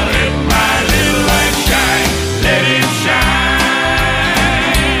 I'll let my little light shine. Let it shine,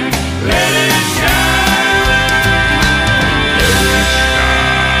 let it shine, let it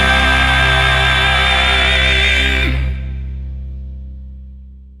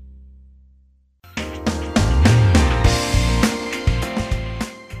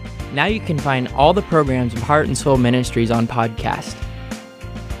Now you can find all the programs of Heart and Soul Ministries on podcast.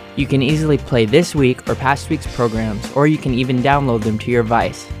 You can easily play this week or past week's programs, or you can even download them to your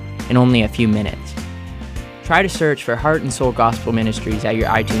device in only a few minutes. Try to search for Heart and Soul Gospel Ministries at your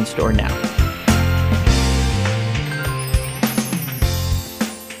iTunes store now.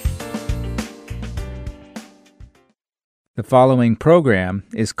 The following program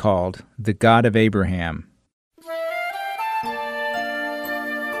is called The God of Abraham.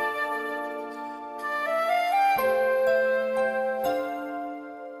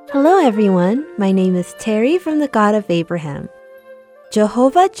 Hello everyone, my name is Terry from the God of Abraham.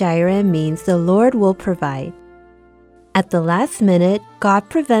 Jehovah Jireh means the Lord will provide. At the last minute, God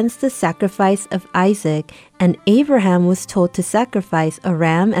prevents the sacrifice of Isaac, and Abraham was told to sacrifice a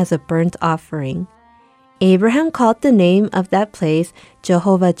ram as a burnt offering. Abraham called the name of that place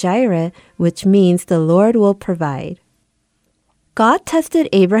Jehovah Jireh, which means the Lord will provide. God tested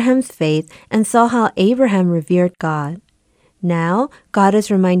Abraham's faith and saw how Abraham revered God. Now, God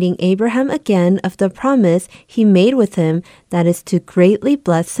is reminding Abraham again of the promise he made with him, that is to greatly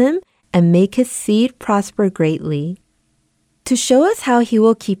bless him and make his seed prosper greatly. To show us how he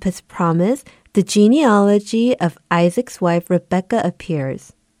will keep his promise, the genealogy of Isaac's wife Rebekah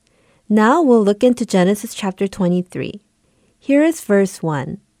appears. Now we'll look into Genesis chapter 23. Here is verse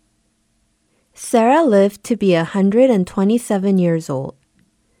 1. Sarah lived to be 127 years old.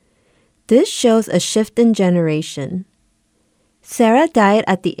 This shows a shift in generation. Sarah died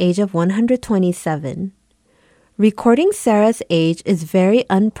at the age of 127. Recording Sarah's age is very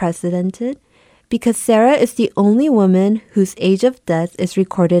unprecedented because Sarah is the only woman whose age of death is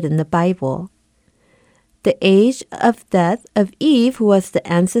recorded in the Bible. The age of death of Eve, who was the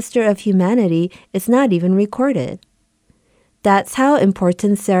ancestor of humanity, is not even recorded. That's how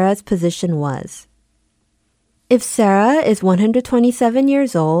important Sarah's position was. If Sarah is 127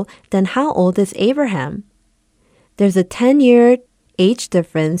 years old, then how old is Abraham? There's a 10-year age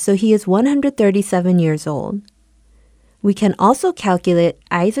difference, so he is 137 years old. We can also calculate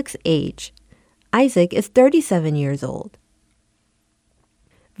Isaac's age. Isaac is 37 years old.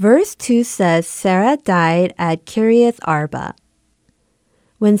 Verse 2 says Sarah died at Kiriath Arba.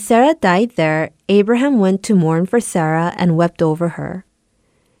 When Sarah died there, Abraham went to mourn for Sarah and wept over her.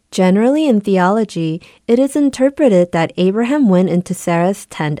 Generally in theology, it is interpreted that Abraham went into Sarah's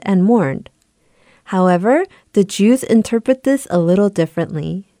tent and mourned. However, the Jews interpret this a little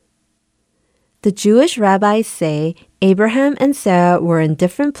differently. The Jewish rabbis say Abraham and Sarah were in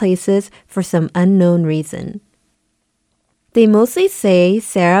different places for some unknown reason. They mostly say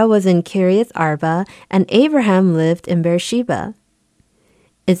Sarah was in Kiriath Arba and Abraham lived in Beersheba.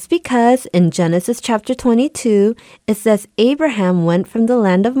 It's because in Genesis chapter 22, it says Abraham went from the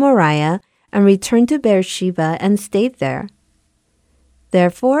land of Moriah and returned to Beersheba and stayed there.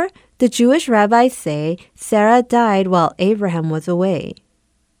 Therefore, the Jewish rabbis say Sarah died while Abraham was away.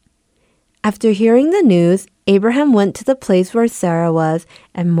 After hearing the news, Abraham went to the place where Sarah was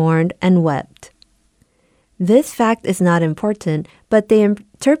and mourned and wept. This fact is not important, but they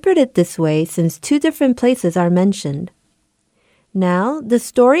interpret it this way since two different places are mentioned. Now, the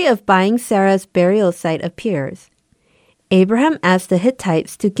story of buying Sarah's burial site appears. Abraham asked the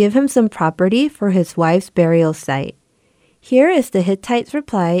Hittites to give him some property for his wife's burial site. Here is the Hittites'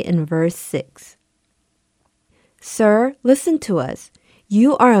 reply in verse 6. Sir, listen to us.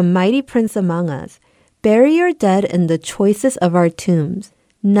 You are a mighty prince among us. Bury your dead in the choicest of our tombs.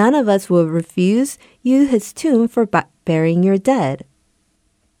 None of us will refuse you his tomb for burying your dead.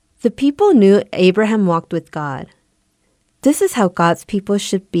 The people knew Abraham walked with God. This is how God's people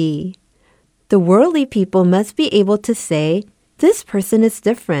should be. The worldly people must be able to say, this person is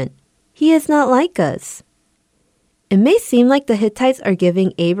different. He is not like us. It may seem like the Hittites are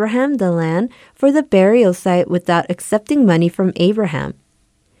giving Abraham the land for the burial site without accepting money from Abraham.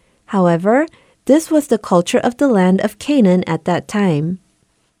 However, this was the culture of the land of Canaan at that time.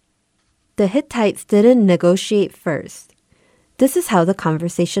 The Hittites didn't negotiate first. This is how the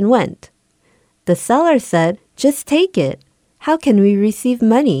conversation went. The seller said, just take it. How can we receive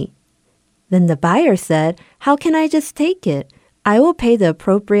money? Then the buyer said, how can I just take it? I will pay the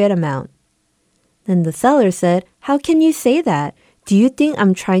appropriate amount. Then the seller said, how can you say that? Do you think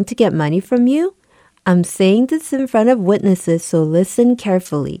I'm trying to get money from you? I'm saying this in front of witnesses, so listen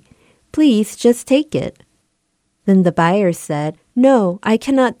carefully. Please just take it. Then the buyer said, no, I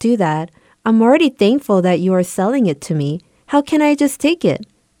cannot do that. I'm already thankful that you are selling it to me. How can I just take it?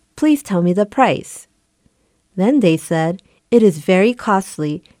 Please tell me the price. Then they said, it is very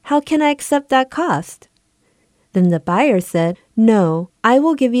costly. How can I accept that cost? Then the buyer said, no, I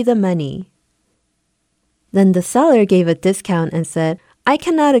will give you the money. Then the seller gave a discount and said, I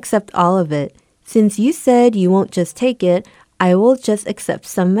cannot accept all of it. Since you said you won't just take it, I will just accept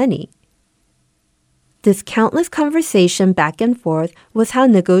some money. This countless conversation back and forth was how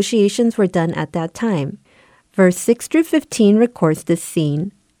negotiations were done at that time. Verse 6 through 15 records this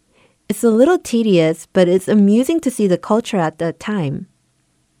scene. It's a little tedious, but it's amusing to see the culture at that time.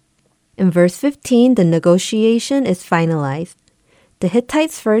 In verse 15, the negotiation is finalized. The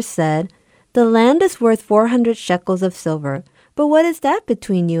Hittites first said, "The land is worth 400 shekels of silver, but what is that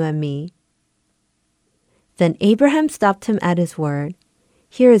between you and me?" Then Abraham stopped him at his word.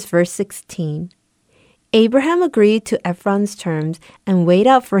 Here is verse 16. Abraham agreed to Ephron's terms and weighed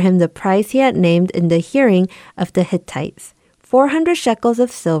out for him the price he had named in the hearing of the Hittites, 400 shekels of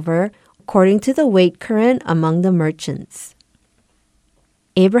silver, according to the weight current among the merchants.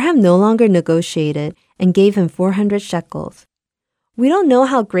 Abraham no longer negotiated and gave him 400 shekels. We don't know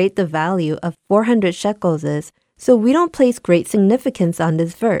how great the value of 400 shekels is, so we don't place great significance on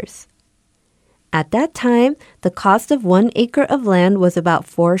this verse. At that time, the cost of 1 acre of land was about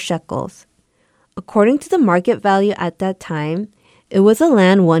 4 shekels. According to the market value at that time, it was a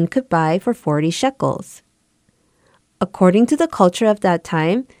land one could buy for 40 shekels. According to the culture of that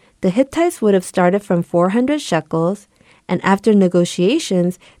time, the Hittites would have started from 400 shekels, and after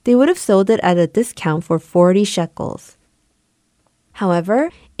negotiations, they would have sold it at a discount for 40 shekels. However,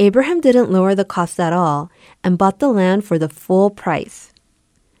 Abraham didn't lower the cost at all and bought the land for the full price.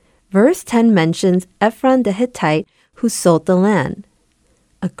 Verse 10 mentions Ephron the Hittite who sold the land.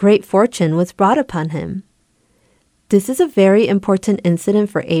 A great fortune was brought upon him. This is a very important incident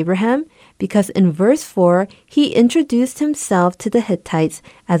for Abraham because in verse 4, he introduced himself to the Hittites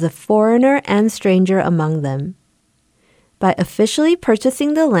as a foreigner and stranger among them. By officially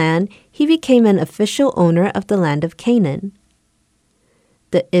purchasing the land, he became an official owner of the land of Canaan.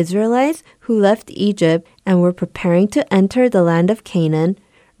 The Israelites who left Egypt and were preparing to enter the land of Canaan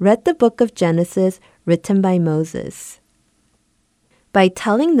read the book of Genesis written by Moses. By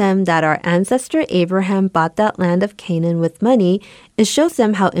telling them that our ancestor Abraham bought that land of Canaan with money, it shows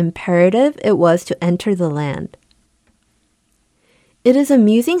them how imperative it was to enter the land. It is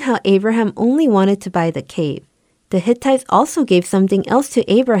amusing how Abraham only wanted to buy the cave. The Hittites also gave something else to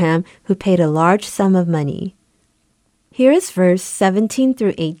Abraham, who paid a large sum of money. Here is verse 17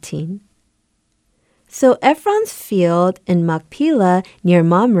 through 18. So Ephron's field in Machpelah near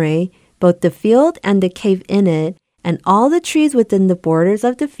Mamre, both the field and the cave in it, and all the trees within the borders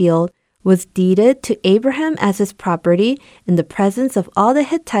of the field, was deeded to Abraham as his property in the presence of all the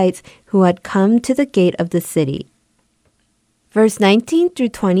Hittites who had come to the gate of the city. Verse 19 through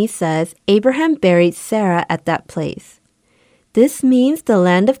 20 says, Abraham buried Sarah at that place. This means the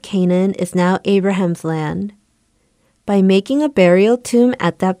land of Canaan is now Abraham's land. By making a burial tomb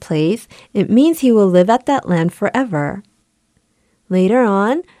at that place, it means he will live at that land forever. Later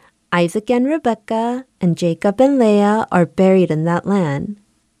on, Isaac and Rebekah and Jacob and Leah are buried in that land.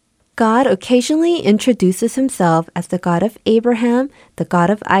 God occasionally introduces himself as the God of Abraham, the God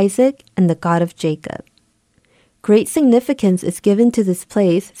of Isaac, and the God of Jacob. Great significance is given to this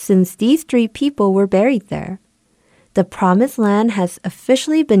place since these three people were buried there. The promised land has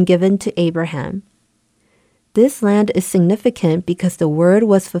officially been given to Abraham. This land is significant because the word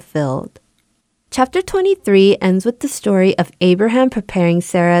was fulfilled. Chapter 23 ends with the story of Abraham preparing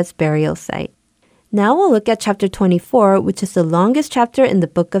Sarah's burial site. Now we'll look at chapter 24, which is the longest chapter in the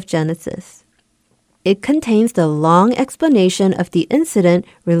book of Genesis. It contains the long explanation of the incident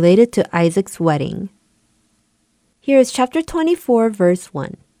related to Isaac's wedding. Here is chapter 24, verse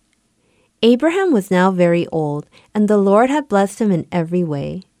 1. Abraham was now very old, and the Lord had blessed him in every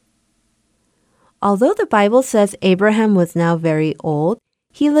way. Although the Bible says Abraham was now very old,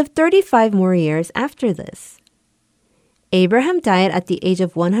 he lived 35 more years after this. Abraham died at the age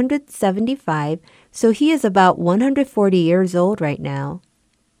of 175, so he is about 140 years old right now.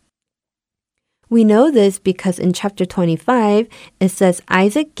 We know this because in chapter 25, it says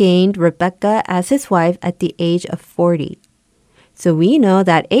Isaac gained Rebekah as his wife at the age of 40. So we know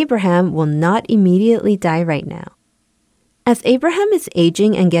that Abraham will not immediately die right now. As Abraham is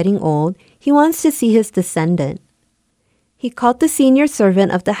aging and getting old, he wants to see his descendant. He called the senior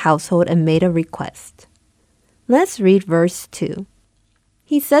servant of the household and made a request. Let's read verse 2.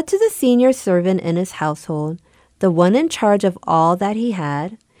 He said to the senior servant in his household, the one in charge of all that he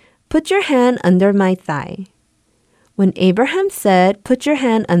had, "Put your hand under my thigh." When Abraham said, "Put your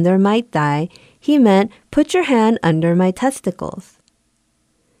hand under my thigh," he meant, "Put your hand under my testicles."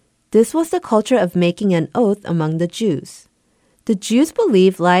 This was the culture of making an oath among the Jews. The Jews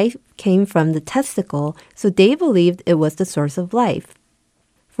believed life came from the testicle, so they believed it was the source of life.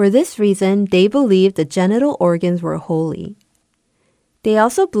 For this reason, they believed the genital organs were holy. They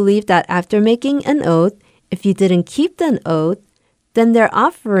also believed that after making an oath, If you didn't keep the oath, then their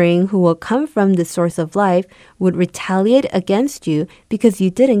offering, who will come from the source of life, would retaliate against you because you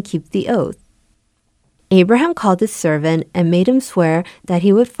didn't keep the oath. Abraham called his servant and made him swear that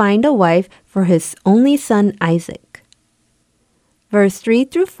he would find a wife for his only son Isaac. Verse 3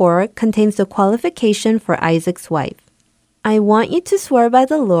 through 4 contains the qualification for Isaac's wife. I want you to swear by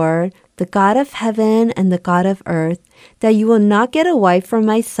the Lord, the God of heaven and the God of earth, that you will not get a wife for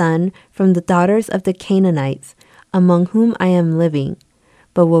my son from the daughters of the Canaanites, among whom I am living,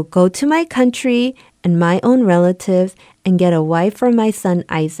 but will go to my country and my own relatives and get a wife for my son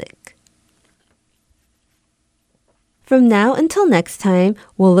Isaac. From now until next time,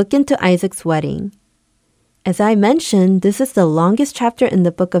 we'll look into Isaac's wedding. As I mentioned, this is the longest chapter in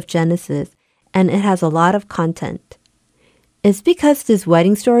the book of Genesis, and it has a lot of content. It's because this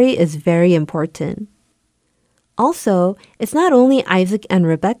wedding story is very important. Also, it's not only Isaac and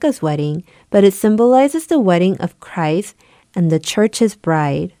Rebekah's wedding, but it symbolizes the wedding of Christ and the church's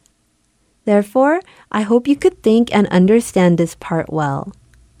bride. Therefore, I hope you could think and understand this part well.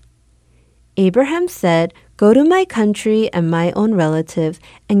 Abraham said, "Go to my country and my own relatives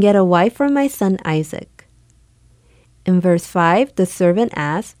and get a wife for my son Isaac." In verse 5, the servant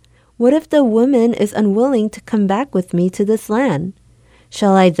asked, "What if the woman is unwilling to come back with me to this land?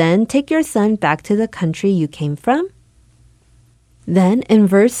 Shall I then take your son back to the country you came from?" Then in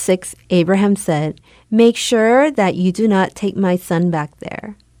verse 6, Abraham said, "Make sure that you do not take my son back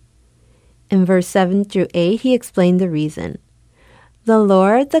there." In verse 7 through 8, he explained the reason. "The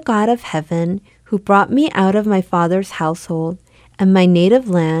Lord, the God of heaven, who brought me out of my father's household and my native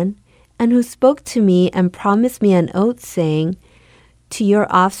land, and who spoke to me and promised me an oath, saying, 'To your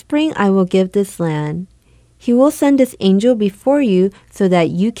offspring I will give this land.' He will send his angel before you so that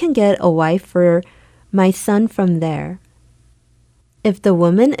you can get a wife for my son from there. If the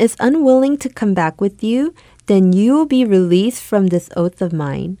woman is unwilling to come back with you, then you will be released from this oath of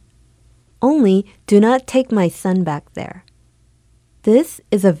mine. Only do not take my son back there." This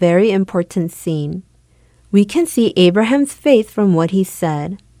is a very important scene. We can see Abraham's faith from what he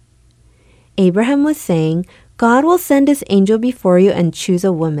said. Abraham was saying, God will send his angel before you and choose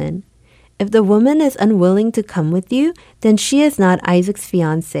a woman. If the woman is unwilling to come with you, then she is not Isaac's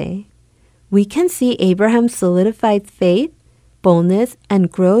fiancée. We can see Abraham's solidified faith, boldness, and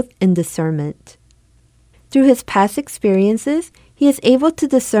growth in discernment. Through his past experiences, he is able to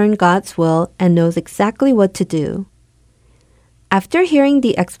discern God's will and knows exactly what to do. After hearing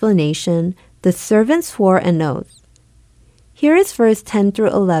the explanation, the servant swore an oath. Here is verse 10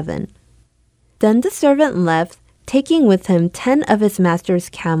 through 11. Then the servant left, taking with him 10 of his master's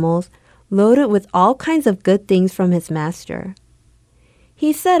camels, loaded with all kinds of good things from his master.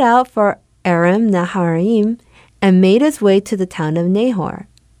 He set out for Aram Naharaim and made his way to the town of Nahor.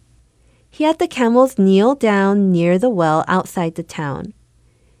 He had the camels kneel down near the well outside the town.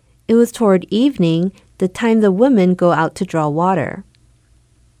 It was toward evening, the time the women go out to draw water.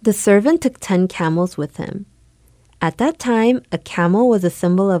 The servant took 10 camels with him. At that time, a camel was a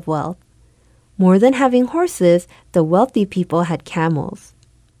symbol of wealth. More than having horses, the wealthy people had camels.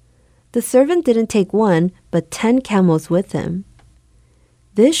 The servant didn't take one, but 10 camels with him.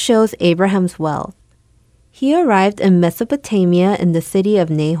 This shows Abraham's wealth. He arrived in Mesopotamia in the city of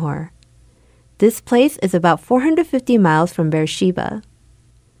Nahor. This place is about 450 miles from Beersheba.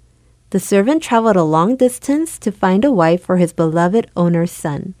 The servant traveled a long distance to find a wife for his beloved owner's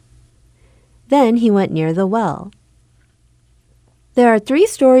son. Then he went near the well. There are 3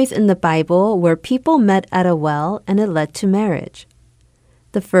 stories in the Bible where people met at a well and it led to marriage.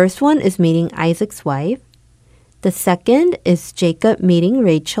 The first one is meeting Isaac's wife. The second is Jacob meeting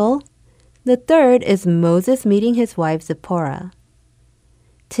Rachel. The third is Moses meeting his wife Zipporah.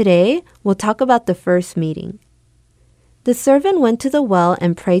 Today, we'll talk about the first meeting. The servant went to the well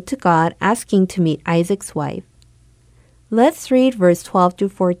and prayed to God, asking to meet Isaac's wife. Let's read verse 12 through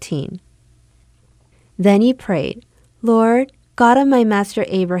 14. Then he prayed, "Lord, God of my master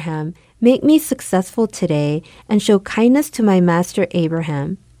Abraham, make me successful today and show kindness to my master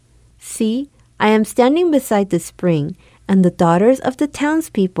Abraham. See, I am standing beside the spring, and the daughters of the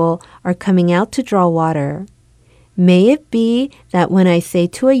townspeople are coming out to draw water. May it be that when I say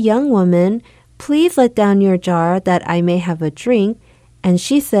to a young woman, 'Please let down your jar that I may have a drink,' and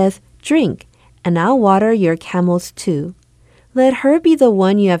she says, 'Drink, and I'll water your camels too,' let her be the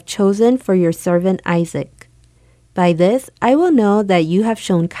one you have chosen for your servant Isaac. By this I will know that you have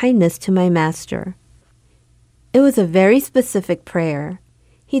shown kindness to my master." It was a very specific prayer.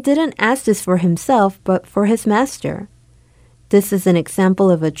 He didn't ask this for himself, but for his master. This is an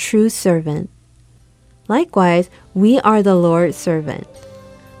example of a true servant. Likewise, we are the Lord's servant.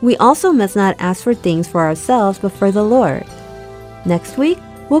 We also must not ask for things for ourselves, but for the Lord. Next week,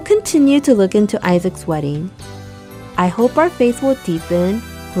 we'll continue to look into Isaac's wedding. I hope our faith will deepen,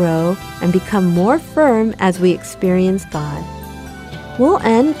 grow, and become more firm as we experience God. We'll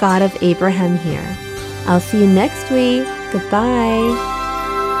end God of Abraham here. I'll see you next week. Goodbye.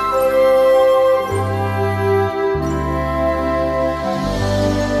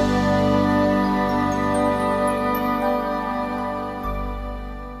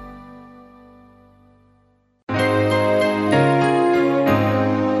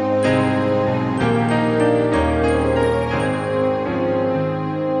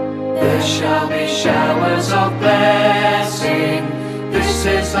 There shall be showers of blessing. This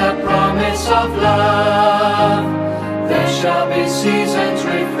is the promise of love. There shall be seasons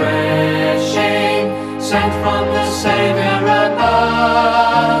refreshing, sent from the Savior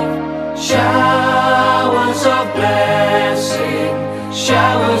above. Showers of blessing,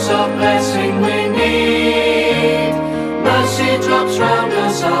 showers of blessing we need. Mercy drops round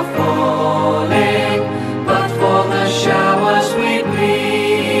us are falling, but for the showers we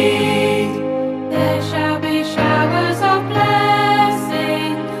plead. There shall be showers of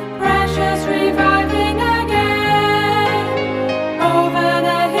blessing, precious reviving again. Over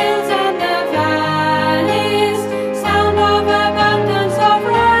the hills and the valleys, sound of abundance of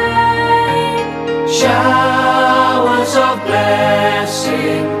rain. Showers of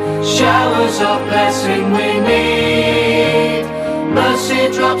blessing, showers of blessing we need. Mercy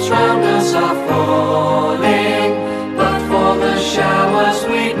drops round us are falling, but for the showers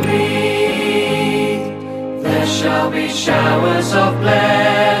we plead. There shall be showers of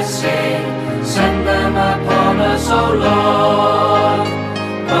blessing, send them upon us, O Lord.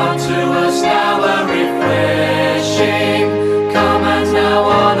 Grant to us now a refreshing, come and now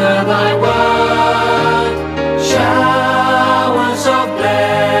honor thy word. Showers of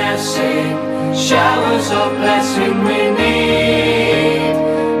blessing, showers of blessing we need.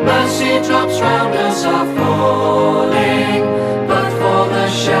 Mercy drops round us are falling, but for the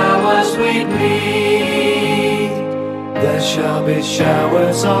showers we plead. There shall be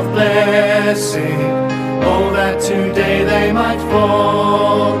showers of blessing, oh that today they might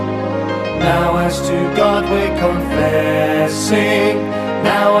fall. Now as to God we're confessing,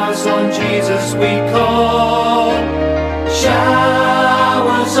 now as on Jesus we call.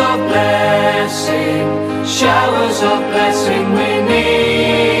 Showers of blessing, showers of blessing we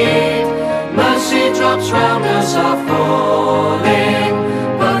need. Mercy drops round us are falling,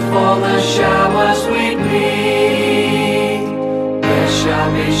 but for the showers we plead. There shall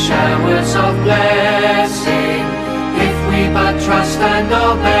be showers of blessing, if we but trust and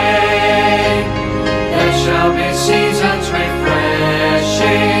obey. There shall be seasons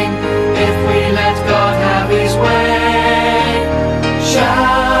refreshing, if we let God have his way.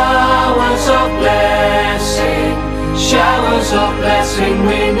 Showers of blessing, showers of blessing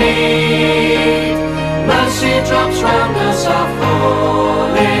we need. Mercy drops round us are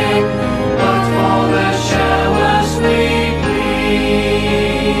falling, but for the showers we plead.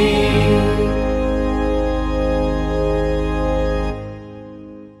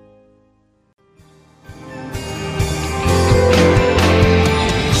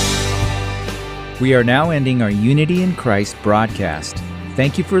 We are now ending our Unity in Christ broadcast.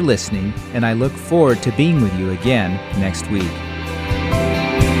 Thank you for listening, and I look forward to being with you again next week.